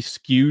be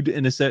skewed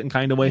in a certain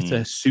kind of way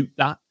to suit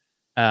that.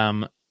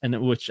 And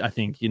which I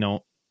think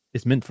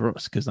is meant for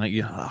us because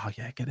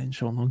get in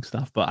Sean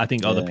Longstaff, but I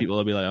think other people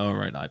will be like, oh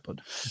right, but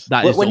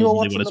that is when you were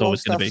watching what it's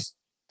always going to be.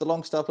 The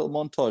Longstaff little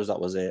montage,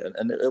 that was it,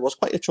 and it was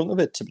quite a chunk of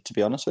it to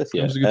be honest with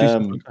you.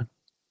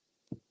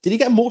 Did he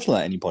get emotional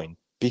at any point?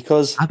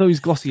 Because I thought he was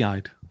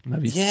glossy-eyed.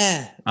 Maybe.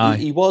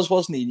 He was,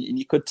 wasn't he? And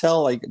you could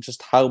tell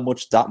just how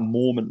much that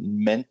moment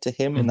meant to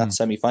him in that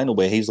semi-final,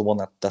 where he's the one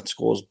that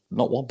scores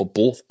not one but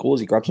both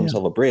goals. He grabs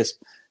himself a brace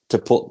to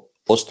put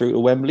us through to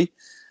Wembley.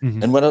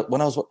 And when I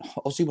was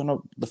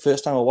the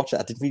first time I watched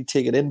it, I didn't really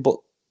take it in. But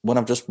when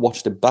I've just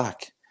watched it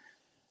back,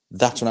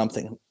 that's when I'm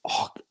thinking,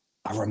 oh,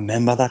 I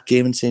remember that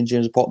game in St.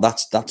 James's Park.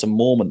 That's a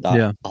moment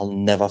that I'll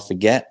never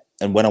forget.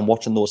 And when I'm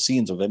watching those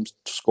scenes of him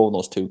scoring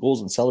those 2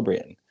 goals and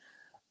celebrating,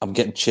 I'm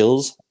getting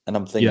chills, and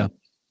I'm thinking,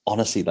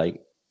 honestly,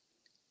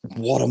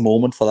 what a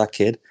moment for that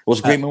kid. It was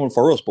a great moment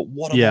for us, but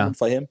what a moment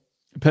for him.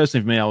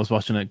 Personally, for me, I was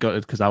watching it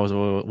gutted because I was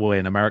away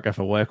in America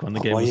for work when the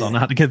game was on. I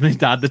had to give my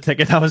dad the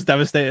ticket. I was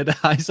devastated.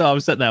 I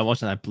was sitting there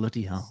watching that.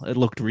 Bloody hell, it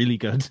looked really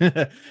good.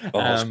 It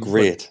was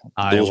great.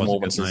 Those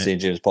moments in St.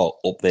 James's Park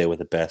up there with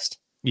the best.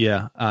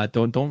 Yeah,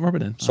 don't rub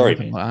it in. Sorry,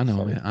 I know.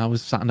 Sorry. I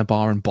was sat in a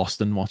bar in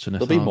Boston watching it.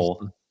 There'll be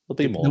more.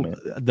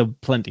 There'll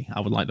plenty.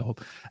 I would like to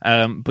hope.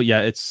 But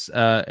yeah,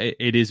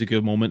 it is a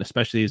good moment,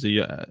 especially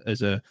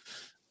as a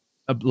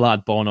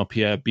lad born up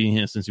here, being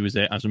here since he was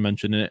 8, as I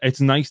mentioned. It's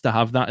nice to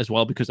have that as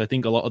well, because I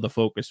think a lot of the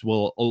focus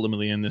will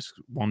ultimately in this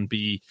one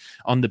be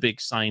on the big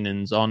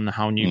signings, on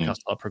how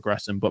Newcastle are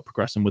progressing, but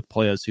progressing with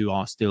players who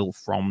are still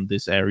from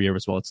this area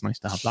as well. It's nice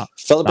to have that.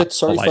 Felt a bit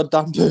sorry for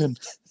Dan Burn.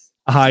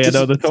 I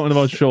know they're talking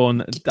about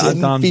Sean.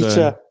 Dan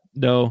feature. Burn.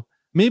 No.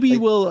 Maybe he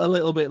will a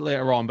little bit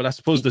later on, but I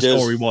suppose the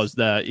story was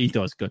there. He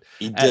does good.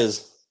 He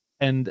does.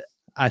 And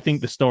I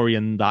think the story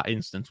in that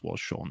instance was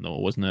Sean, though,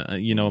 wasn't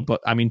it? But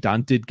I mean,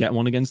 Dan did get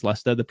one against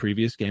Leicester the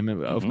previous game,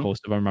 of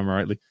course, if I remember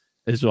rightly,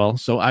 as well.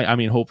 So I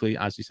mean, hopefully,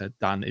 as you said,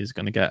 Dan is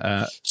going to get.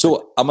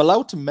 So I'm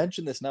allowed to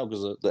mention this now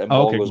because the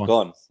embargo is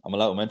gone. I'm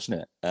allowed to mention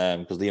it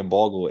because the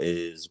embargo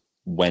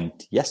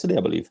went yesterday,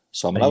 I believe.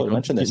 So I'm allowed to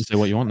mention this. You can say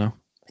what you want now.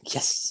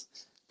 Yes.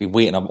 Been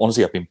waiting.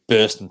 I've been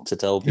bursting to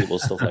tell people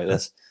stuff like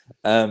this.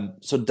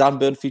 So Dan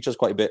Burn features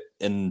quite a bit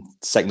in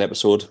the second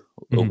episode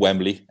of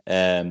Wembley.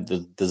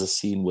 There's a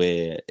scene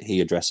where he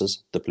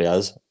addresses the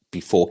players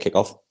before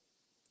kickoff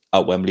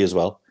at Wembley as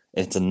well.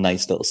 And it's a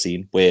nice little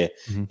scene where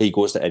he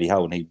goes to Eddie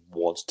Howe and he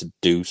wants to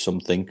do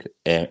something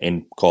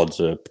in regards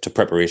to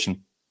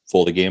preparation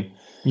for the game.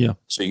 Yeah.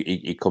 So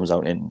he comes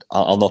out and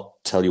I'll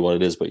not tell you what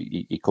it is, but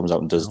he comes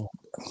out and does.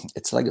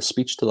 It's like a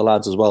speech to the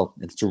lads as well.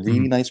 It's a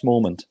really nice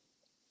moment.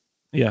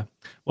 Yeah,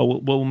 well,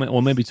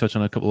 we'll maybe touch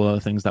on a couple of other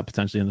things that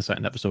potentially in the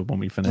second episode when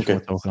we finish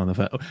talking on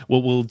the.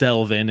 We'll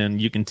delve in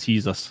and you can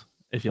tease us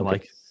if you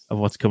like of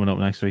what's coming up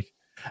next week.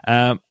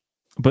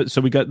 But so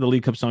we got the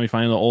League Cup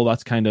semi-final. All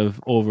that's kind of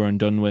over and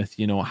done with.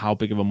 How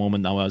big of a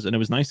moment that was, and it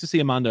was nice to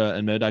see Amanda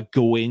and Murdoch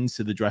go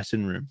into the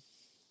dressing room,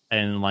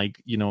 and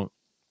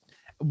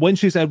when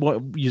she said,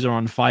 "What you're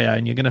on fire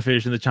and you're going to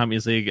finish in the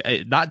Champions League,"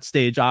 at that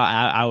stage,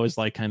 I was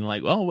like, kind of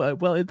like,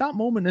 well, at that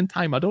moment in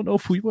time, I don't know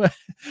if we were,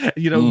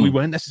 we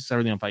weren't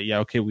necessarily on fire. Yeah,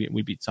 okay,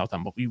 we beat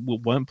Southampton, but we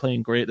weren't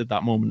playing great at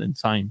that moment in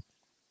time.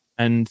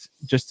 And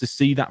just to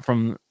see that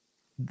from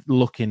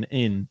looking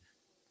in,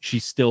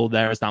 she's still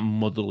there as that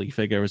motherly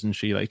figure, isn't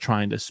she? Like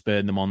trying to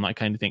spur them on, that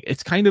kind of thing.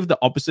 It's kind of the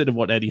opposite of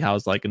what Eddie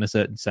Howe's like in a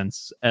certain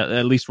sense,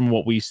 at least from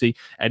what we see.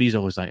 Eddie's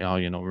always like,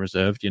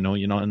 reserved, you're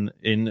not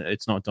in,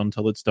 it's not done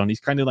till it's done. He's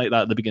kind of like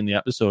that at the beginning of the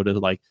episode of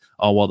like,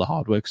 oh, well, the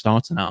hard work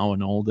starts now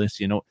and all this,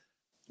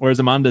 Whereas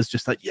Amanda's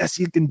just like, yes,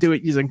 you can do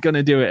it. You're going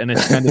to do it. And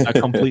it's kind of a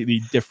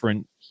completely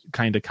different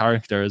kind of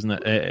character, isn't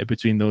it,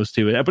 between those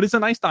two? But it's a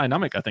nice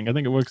dynamic, I think. I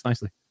think it works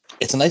nicely.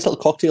 It's a nice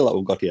little cocktail that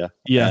we've got here.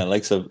 Yeah.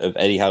 Likes of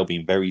Eddie Howe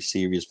being very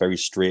serious, very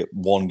straight,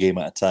 one game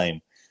at a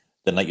time.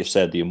 Then, like you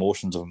said, the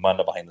emotions of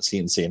Amanda behind the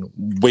scenes saying,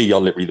 we are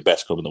literally the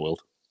best club in the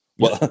world.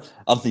 Well,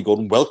 Anthony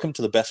Gordon, welcome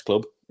to the best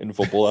club in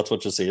football. That's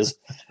what she says.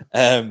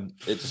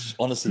 It's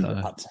honestly,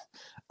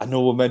 I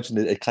know we mentioned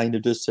it kind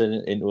of does turn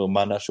into a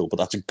Amanda show, but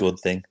that's a good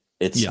thing.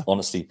 It's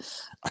honestly,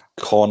 I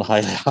can't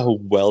highlight how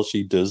well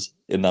she does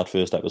in that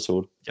first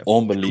episode. Yep.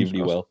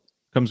 Unbelievably well.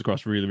 Comes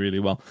across really, really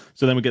well.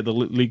 So then we get the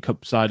League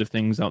Cup side of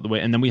things out the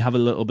way, and then we have a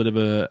little bit of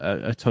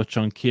a touch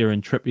on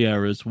Kieran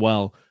Trippier as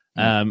well.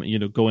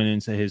 Going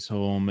into his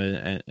home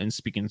and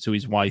speaking to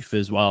his wife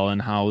as well,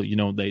 and how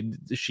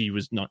she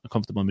was not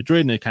comfortable in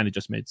Madrid, and it kind of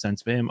just made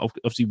sense for him.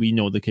 Obviously, we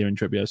know the Kieran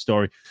Trippier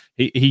story.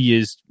 He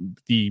is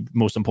the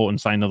most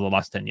important sign of the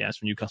last 10 years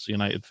for Newcastle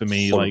United for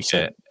me. 100%.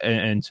 Like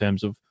in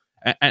terms of,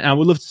 and I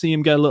would love to see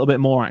him get a little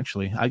bit more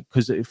actually,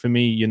 because for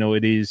me,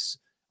 it is.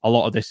 A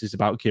lot of this is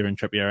about Kieran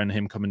Trippier and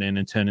him coming in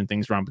and turning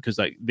things around, because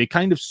like they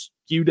kind of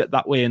skewed it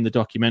that way in the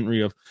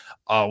documentary of,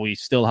 we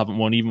still haven't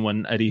won, even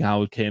when Eddie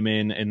Howe came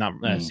in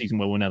that season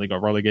where we nearly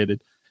got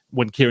relegated.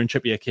 When Kieran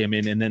Trippier came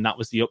in, and then that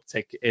was the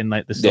uptick in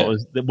like the sort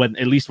of when,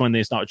 at least when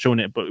they started showing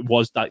it. But it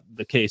was that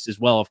the case as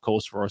well, of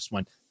course, for us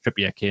when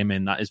Trippier came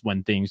in. That is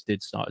when things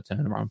did start to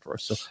turn around for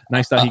us. So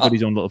nice that he got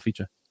his own little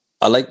feature.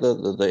 I like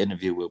the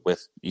interview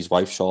with his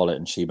wife Charlotte,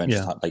 and she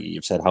mentioned that, like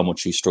you've said, how much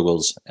she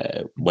struggles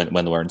when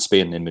they were in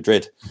Spain, in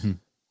Madrid. Mm-hmm.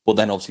 But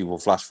then obviously we'll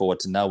flash forward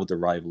to now with the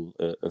arrival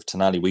of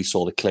Tonali. We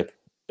saw the clip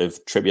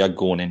of Trippier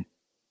going in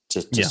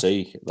to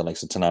see the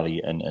likes of Tonali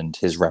and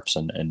his reps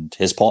and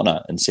his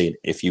partner, and saying,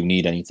 if you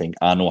need anything,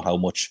 I know how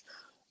much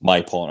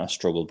my partner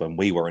struggled when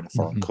we were in a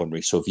foreign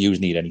country. So if you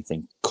need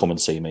anything, come and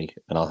see me,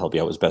 and I'll help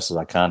you out as best as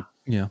I can.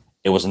 Yeah,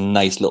 it was a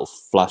nice little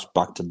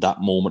flashback to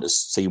that moment to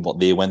see what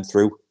they went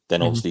through.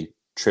 Then obviously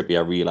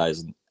Trippier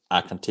realizing, I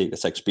can take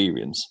this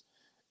experience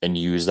and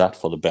use that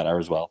for the better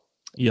as well.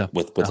 Yeah,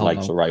 with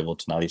likes of rival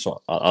Tonali.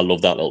 So I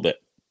love that little bit.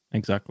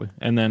 Exactly.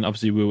 And then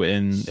obviously we were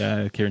in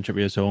Kieran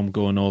Trippier's home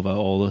going over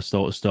all this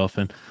sort of stuff,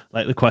 and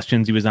like the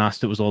questions he was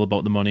asked, it was all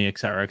about the money,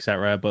 etc.,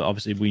 etc. But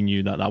obviously we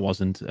knew that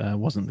wasn't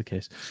the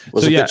case.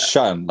 Was a bit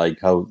shan, like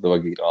how they were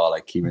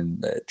like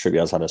Kieran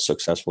Trippier's had a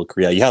successful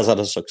career. He has had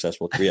a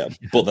successful career,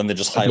 but then they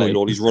just highlight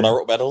all these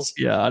runner-up medals.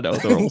 Yeah, I know.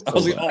 I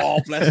was like, oh,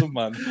 bless him,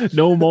 man.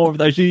 No more of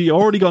that. You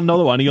already got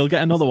another one. You'll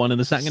get another one in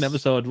the second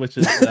episode, which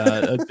is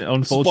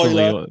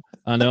unfortunately, spoiler.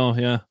 I know.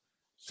 Yeah.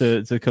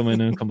 To come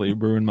in and completely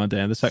ruin my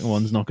day. The second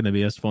one's not going to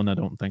be as fun, I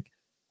don't think.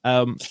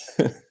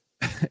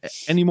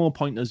 Any more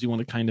pointers you want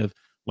to kind of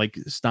like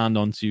stand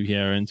onto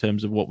here in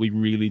terms of what we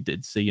really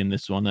did see in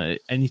this one?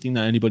 Anything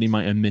that anybody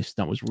might have missed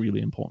that was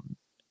really important?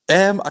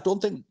 I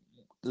don't think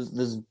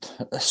there's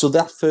so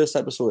that first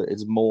episode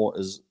is more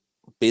as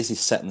basically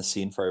setting the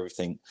scene for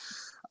everything.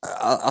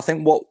 I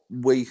think what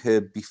we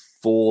heard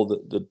before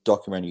the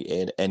documentary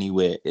aired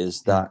anyway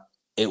is that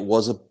it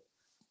was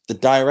the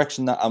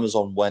direction that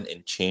Amazon went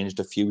in changed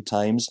a few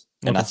times.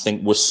 And I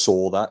think we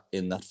saw that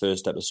in that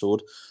first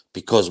episode,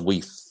 because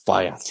we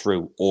fire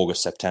through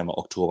August, September,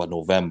 October,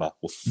 November.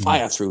 We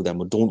fire through them.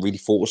 We don't really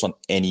focus on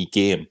any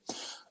game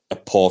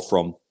apart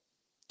from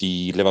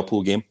the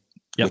Liverpool game,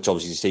 which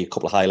obviously you see a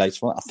couple of highlights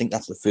from it. I think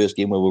that's the first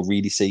game where we'll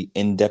really see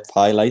in-depth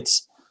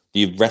highlights.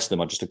 The rest of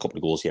them are just a couple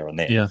of goals here and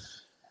there. Yeah.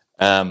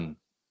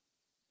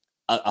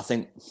 I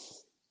think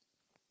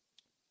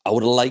I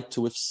would like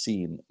to have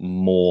seen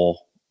more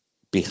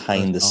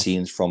behind the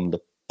scenes from the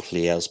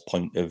players'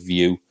 point of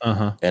view,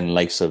 and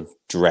likes of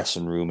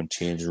dressing room and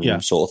changing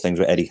room sort of things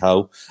with Eddie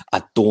Howe.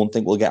 I don't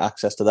think we'll get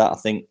access to that. I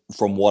think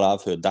from what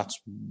I've heard,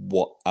 that's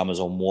what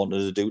Amazon wanted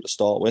to do to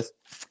start with.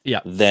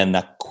 Yeah. Then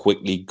that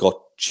quickly got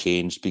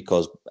changed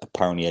because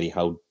apparently Eddie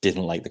Howe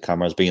didn't like the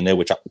cameras being there,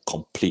 which I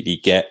completely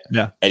get.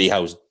 Yeah. Eddie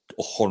Howe's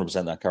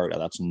 100% that character.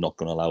 That's not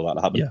going to allow that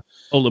to happen. Yeah.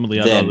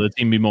 Ultimately, I'd rather the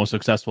team be more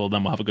successful,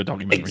 then we'll have a good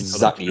documentary.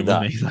 Exactly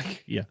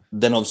that.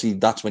 Then obviously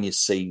that's when you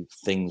see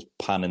things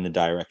pan in the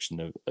direction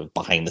of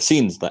behind the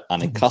scenes, that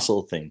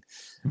Newcastle thing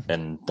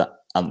and that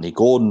Anthony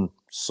Gordon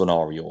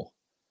scenario.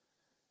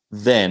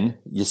 Then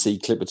you see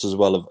clippets as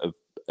well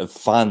of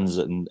fans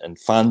and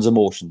fans'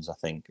 emotions, I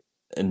think.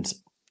 And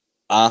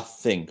I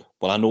think,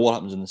 well, I know what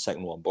happens in the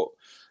second one, but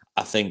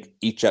I think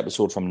each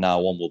episode from now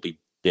on will be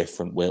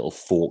different, where it'll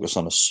focus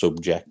on a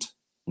subject,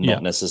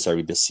 not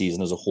necessarily the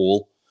season as a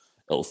whole.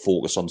 It'll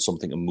focus on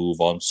something and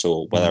move on.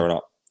 So whether or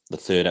not the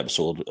third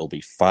episode it'll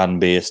be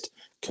fan-based,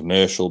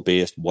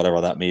 commercial-based, whatever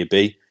that may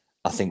be,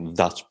 I think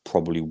that's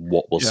probably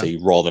what we'll see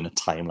rather than a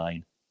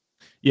timeline.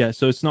 Yeah,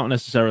 so it's not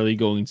necessarily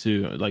going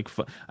to like,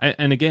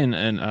 and again,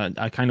 and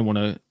I kind of want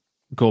to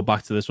go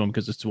back to this one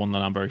because it's the one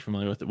that I'm very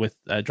familiar with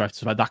Drive to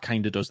Survive. That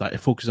kind of does that. It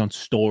focuses on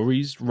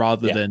stories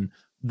rather than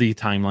the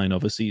timeline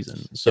of a season.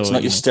 So it's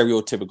not your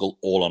stereotypical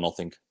all or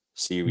nothing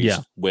series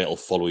where it'll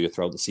follow you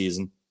throughout the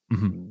season.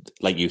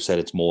 Like you said,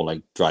 it's more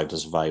like Drive to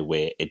Survive,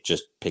 where it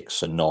just picks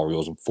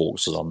scenarios and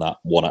focuses on that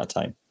one at a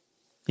time.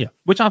 Yeah,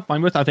 which I'm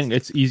fine with. I think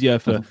it's easier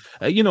for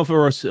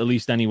for us at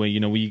least anyway.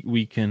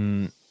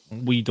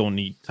 We don't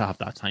need to have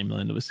that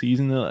timeline of a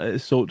season,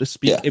 so to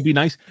speak. Yeah. It'd be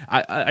nice.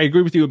 I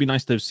agree with you. It'd be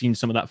nice to have seen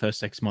some of that first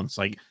 6 months.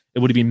 Like it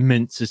would have been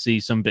meant to see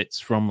some bits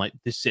from like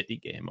the City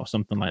game or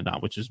something like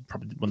that, which is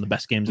probably one of the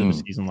best games of the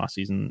season last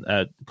season,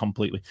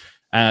 completely.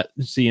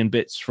 Seeing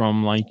bits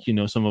from like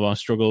some of our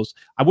struggles.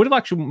 I wouldn't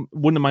have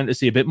minded to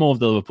see a bit more of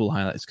the Liverpool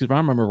highlights, because if I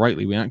remember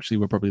rightly, we actually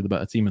were probably the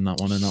better team in that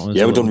one, and that was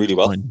we've done really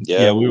well.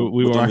 Yeah, we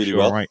were actually really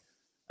well. All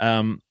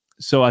right.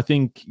 So I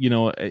think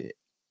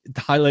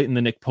highlighting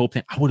the Nick Pope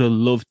thing, I would have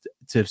loved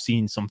to have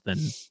seen something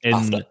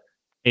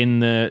in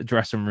the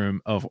dressing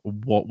room of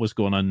what was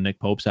going on in Nick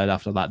Pope's head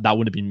after that. That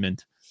would have been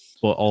mint.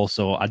 But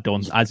also, I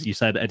don't, as you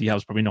said, Eddie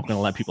Howe's probably not going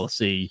to let people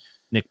see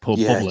Nick Pope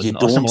bubbling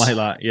or something like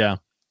that. Yeah.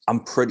 I'm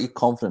pretty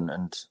confident,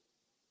 and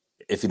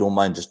if you don't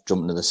mind just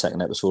jumping to the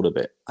second episode a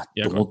bit, I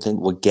don't think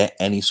we'll get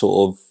any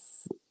sort of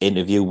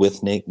interview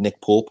with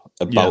Nick Pope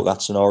about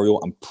that scenario.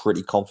 I'm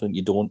pretty confident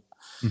you don't.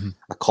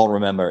 I can't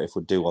remember if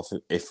we do, or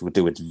if we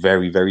do, it's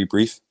very, very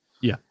brief.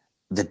 Yeah.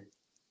 They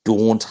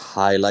don't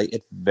highlight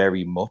it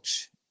very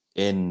much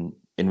in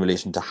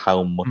relation to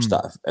how much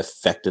that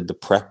affected the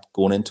prep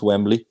going into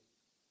Wembley.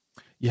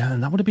 Yeah,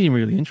 and that would have been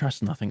really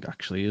interesting, I think,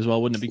 actually, as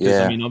well, wouldn't it? Because,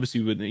 I mean,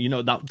 obviously,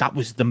 that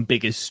was the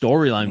biggest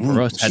storyline for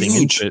us heading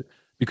into it,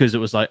 because it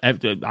was like,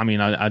 I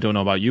mean, I don't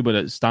know about you,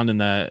 but standing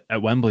there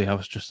at Wembley, I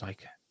was just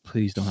like,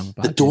 please don't have a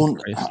bad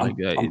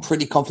game. I'm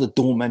pretty confident.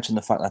 Don't mention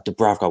the fact that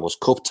Dubravka was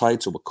cup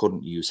tied, so we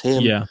couldn't use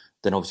him. Yeah.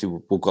 Then obviously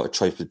we've got a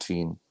choice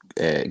between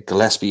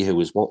Gillespie,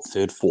 who is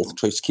third, fourth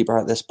choice keeper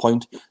at this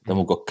point. Then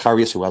we've got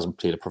Karius, who hasn't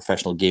played a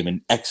professional game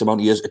in X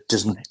amount of years. It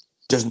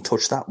doesn't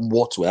touch that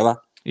whatsoever.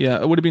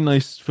 Yeah, it would have been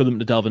nice for them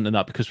to delve into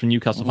that, because for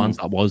Newcastle fans,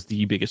 that was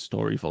the biggest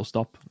story, full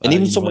stop. And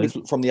even somebody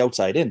from the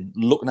outside in,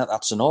 looking at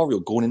that scenario,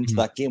 going into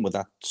that game with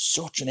that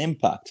such an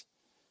impact,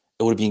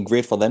 it would have been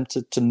great for them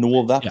to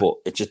know of that, but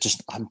it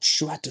just I'm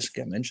sure it just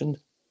get mentioned.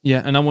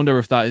 Yeah, and I wonder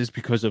if that is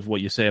because of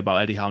what you say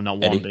about Eddie Howe not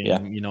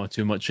wanting,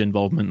 too much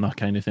involvement and that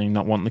kind of thing,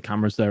 not wanting the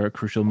cameras there at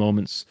crucial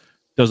moments,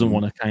 doesn't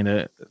want to kind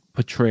of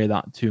portray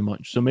that too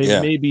much. So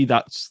maybe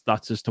that's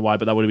as to why,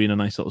 but that would have been a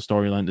nice little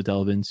storyline to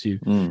delve into.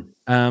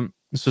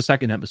 So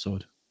second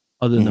episode,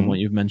 other than what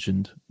you've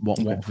mentioned, what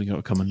have we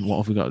got coming? What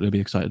have we got to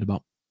be excited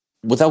about?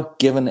 Without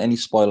giving any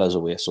spoilers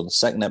away, so the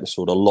second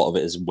episode, a lot of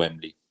it is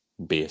Wembley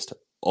based,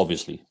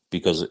 obviously,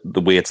 because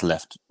the way it's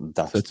left,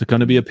 so it's going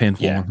to be a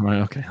painful one,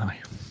 right? Okay, hi.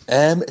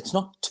 It's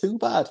not too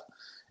bad.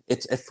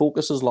 It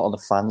focuses a lot on the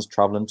fans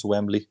travelling to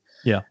Wembley.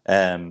 Yeah.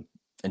 And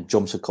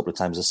jumps a couple of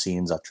times the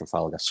scenes at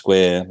Trafalgar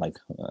Square,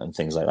 and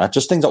things like that.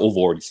 Just things that we've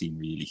already seen,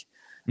 really.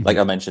 Like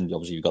I mentioned,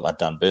 obviously you've got that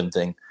Dan Burn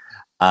thing,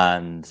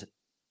 and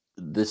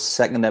the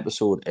second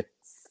episode, it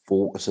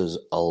focuses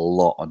a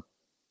lot on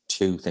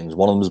two things.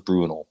 One of them is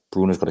Bruno.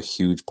 Bruno's got a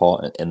huge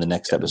part in the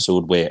next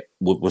episode, where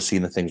we're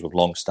seeing the things with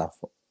Longstaff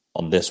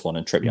on this one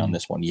and Trippier on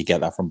this one. You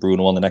get that from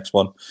Bruno on the next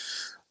one.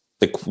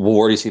 We've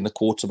already seen the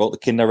quotes about the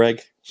Kinder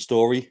Egg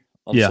story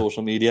on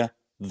social media.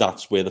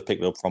 That's where they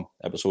picked it up from,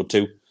 episode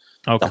 2.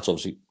 Okay. That's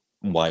obviously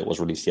why it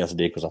was released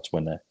yesterday, because that's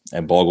when the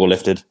embargo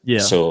lifted. Yeah.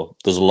 So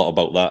there's a lot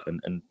about that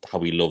and how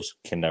he loves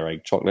Kinder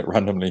Egg chocolate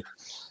randomly.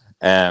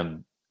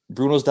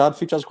 Bruno's dad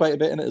features quite a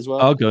bit in it as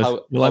well. Oh, good.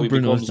 How he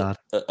Bruno's dad,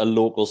 a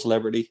local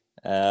celebrity,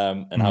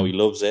 and how he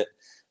loves it.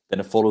 Then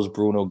it follows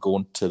Bruno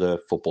going to the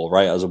Football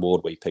Writers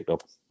Award, where he picked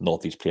up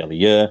Northeast Player of the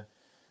Year.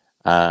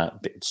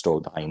 Bit of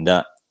story behind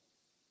that.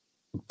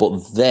 But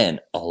then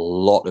a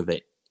lot of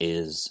it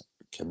is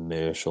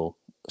commercial.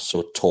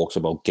 So it talks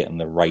about getting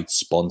the right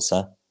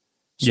sponsor.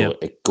 So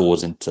it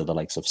goes into the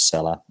likes of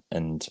Seller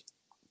and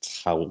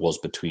how it was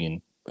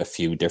between a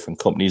few different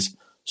companies.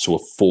 So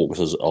it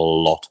focuses a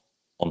lot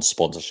on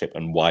sponsorship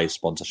and why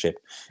sponsorship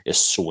is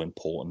so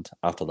important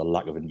after the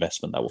lack of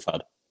investment that we've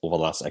had over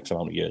the last X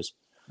amount of years.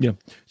 Yeah.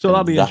 So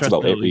that'll be interesting.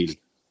 That's about it, really.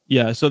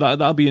 Yeah. So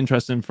that'll be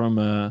interesting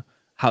from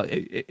how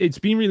it's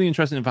been really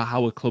interesting for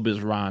how a club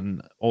is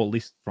ran, or at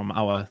least from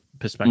our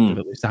perspective,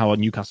 at least how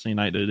Newcastle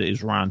United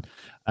is ran.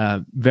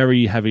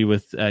 Very heavy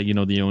with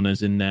the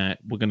owners in there.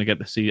 We're going to get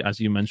to see, as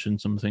you mentioned,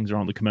 some things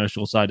around the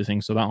commercial side of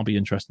things, so that'll be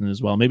interesting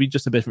as well. Maybe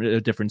just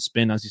a different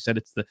spin, as you said.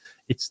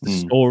 It's the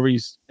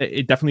stories.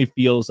 It definitely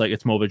feels like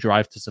it's more of a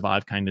drive to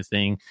survive kind of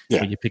thing,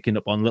 where you're picking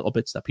up on little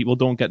bits that people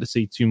don't get to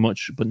see too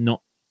much, but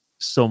not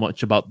so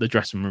much about the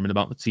dressing room and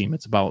about the team.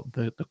 It's about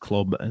the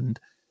club and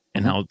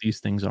how these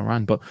things are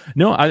run. But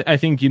no, I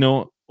think,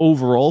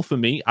 overall for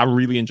me, I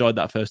really enjoyed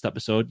that first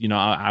episode.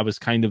 I was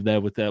kind of there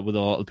with a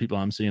lot of people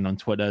I'm seeing on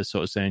Twitter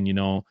sort of saying,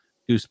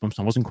 goosebumps.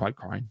 I wasn't quite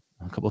crying.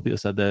 A couple of people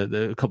said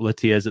a couple of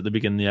tears at the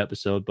beginning of the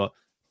episode, but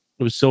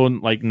it was so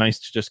nice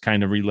to just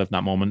kind of relive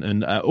that moment.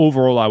 And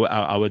overall,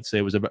 I would say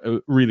it was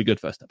a really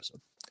good first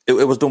episode. It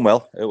was done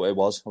well. It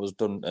was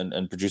done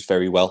and produced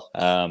very well.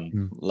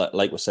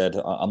 Like we said,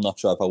 I'm not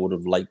sure if I would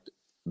have liked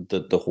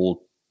the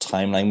whole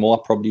timeline more.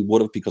 I probably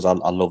would have, because I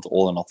loved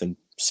All or Nothing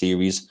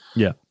series.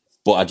 Yeah.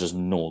 But I just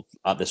know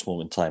at this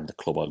moment in time, the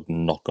club are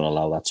not going to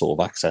allow that sort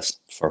of access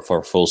for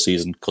a full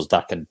season, because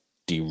that can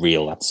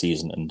derail that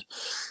season. And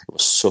it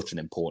was such an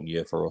important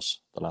year for us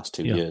the last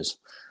 2 years.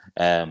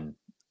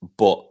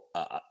 But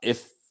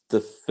if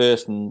the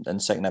first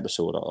and second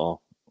episode are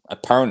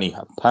apparently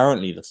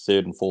the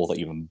third and fourth are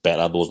even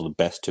better. Those are the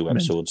best two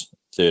episodes,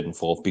 third and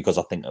fourth, because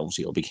I think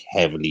obviously it'll be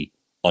heavily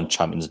on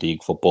Champions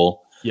League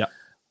football. Yeah.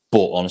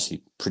 But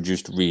honestly,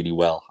 produced really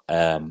well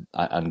and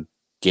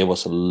gave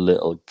us a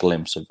little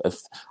glimpse of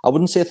I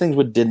wouldn't say things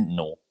we didn't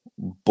know,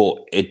 but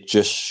it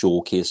just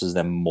showcases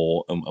them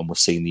more, and we're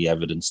seeing the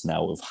evidence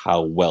now of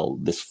how well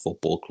this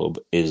football club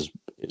is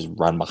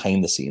run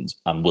behind the scenes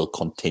and will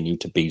continue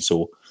to be.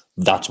 So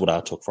that's what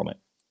I took from it.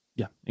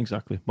 Yeah,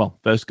 exactly. Well,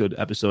 first good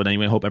episode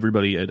anyway. I hope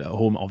everybody at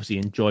home obviously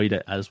enjoyed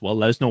it as well.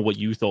 Let us know what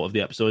you thought of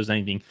the episode. Is there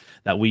anything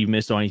that we've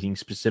missed or anything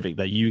specific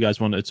that you guys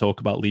wanted to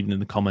talk about? Leave it in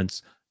the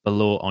comments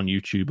below on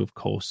YouTube, of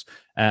course,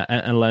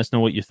 and let us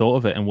know what you thought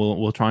of it, and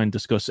we'll try and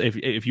discuss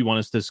if you want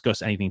us to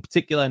discuss anything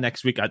particular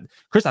next week.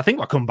 Chris, I think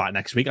we'll come back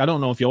next week. I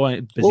don't know if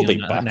you're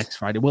busy on next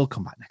Friday. We'll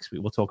come back next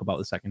week. We'll talk about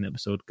the second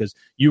episode because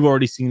you've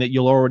already seen it.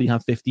 You'll already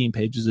have 15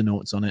 pages of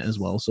notes on it as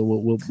well, so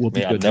we'll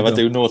be good. I never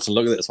do notes and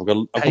look at this. I've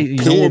got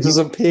pages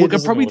and pages. We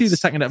could probably do the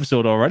second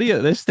episode already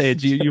at this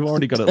stage. You've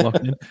already got it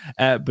locked in.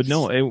 But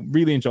no, I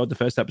really enjoyed the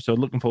first episode.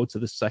 Looking forward to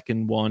the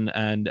second one.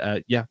 And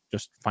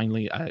just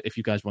finally, if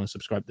you guys want to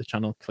subscribe to the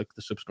channel, click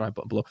the subscribe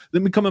button below.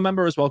 Then become a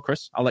member as well,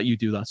 Chris. I'll let you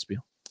do that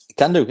spiel. You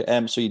can do.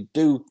 So you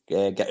do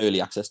get early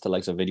access to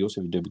likes of videos if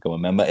you do become a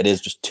member. It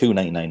is just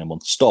 $2.99 a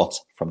month.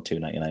 Starts from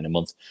 $2.99 a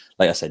month.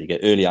 Like I said, you get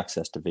early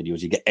access to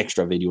videos, you get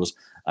extra videos,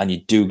 and you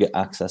do get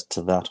access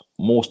to that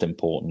most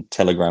important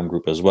Telegram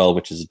group as well,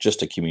 which is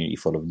just a community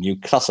full of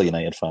Newcastle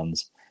United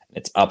fans.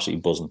 It's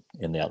absolutely buzzing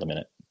in there at the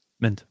minute.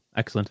 Mint.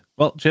 Excellent.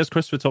 Well, cheers,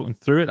 Chris, for talking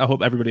through it. I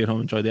hope everybody at home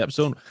enjoyed the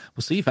episode.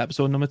 We'll see you for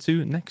episode number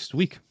 2 next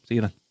week. See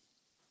you then.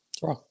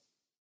 Right.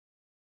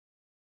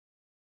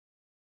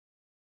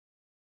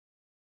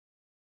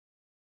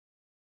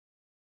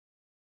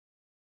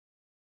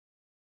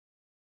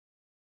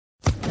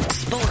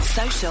 Sports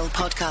Social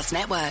Podcast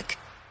Network.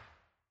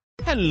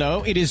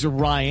 Hello, it is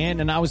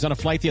Ryan, and I was on a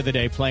flight the other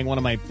day playing one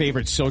of my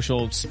favorite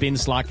social spin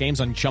slot games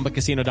on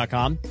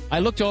ChumbaCasino.com. I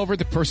looked over at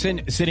the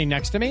person sitting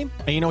next to me,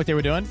 and you know what they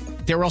were doing?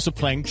 They were also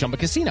playing Chumba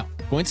Casino.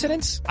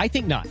 Coincidence? I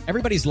think not.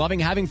 Everybody's loving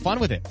having fun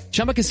with it.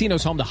 Chumba Casino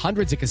is home to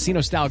hundreds of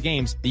casino-style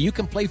games that you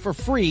can play for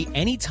free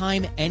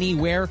anytime,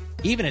 anywhere,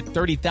 even at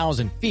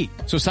 30,000 feet.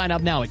 So sign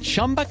up now at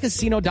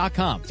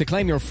ChumbaCasino.com to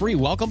claim your free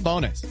welcome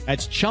bonus.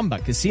 That's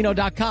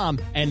ChumbaCasino.com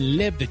and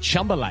live the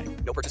Chumba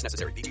life. No purchase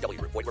necessary. VGW.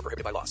 Void where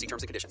prohibited by law. See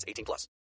terms and conditions. 18+.